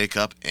want to take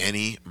up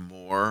any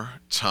more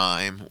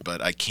time,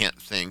 but I can't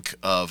think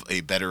of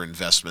a better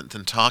investment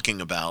than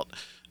talking about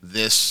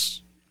this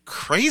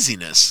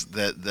craziness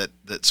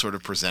that sort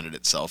of presented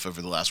itself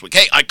over the last week.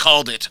 Hey, I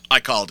called it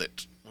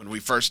when we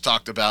first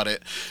talked about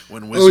it,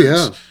 when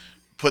Wizards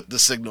put the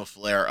signal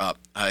flare up.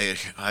 I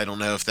don't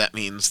know if that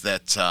means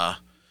that I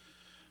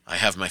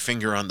have my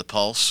finger on the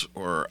pulse,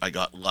 or I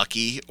got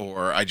lucky,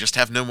 or I just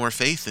have no more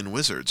faith in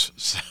Wizards.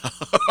 So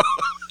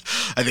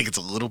I think it's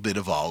a little bit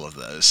of all of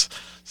those.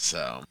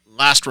 So,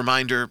 last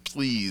reminder,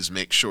 please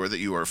make sure that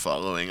you are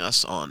following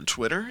us on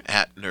Twitter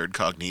at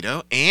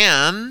NerdCognito,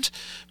 and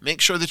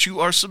make sure that you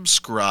are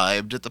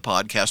subscribed at the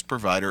podcast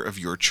provider of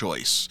your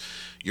choice.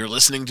 You're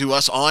listening to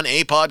us on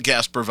a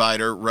podcast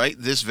provider right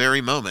this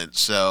very moment,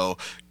 so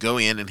go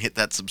in and hit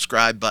that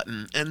subscribe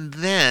button, and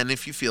then,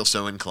 if you feel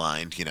so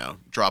inclined,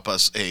 drop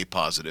us a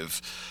positive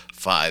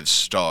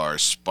 5-star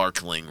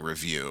sparkling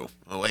review.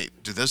 Oh, wait,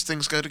 do those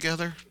things go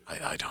together?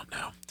 I don't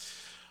know.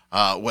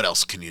 What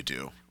else can you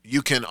do?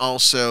 You can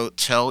also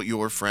tell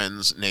your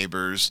friends,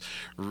 neighbors,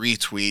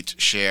 retweet,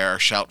 share,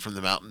 shout from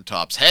the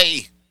mountaintops,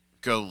 hey,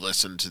 go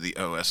listen to the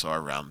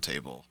OSR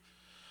Roundtable.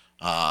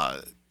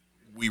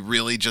 We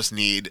really just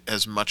need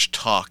as much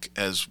talk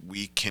as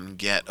we can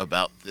get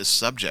about this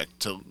subject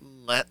to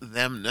let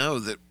them know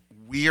that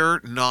we're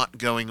not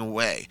going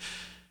away.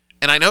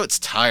 And I know it's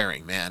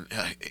tiring, man.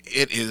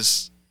 It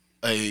is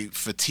a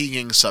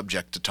fatiguing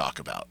subject to talk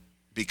about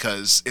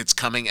because it's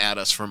coming at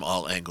us from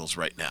all angles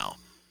right now.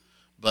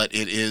 But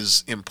it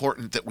is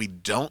important that we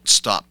don't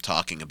stop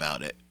talking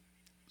about it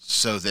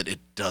so that it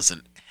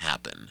doesn't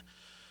happen.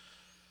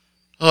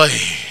 Oy.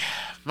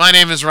 My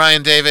name is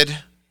Ryan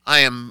David. I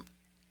am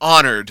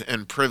honored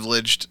and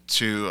privileged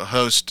to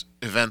host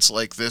events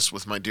like this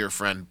with my dear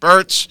friend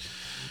Bert.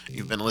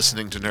 You've been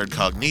listening to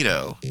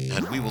Nerdcognito,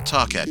 and we will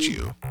talk at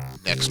you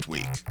next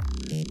week.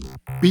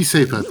 Be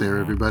safe out there,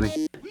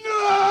 everybody.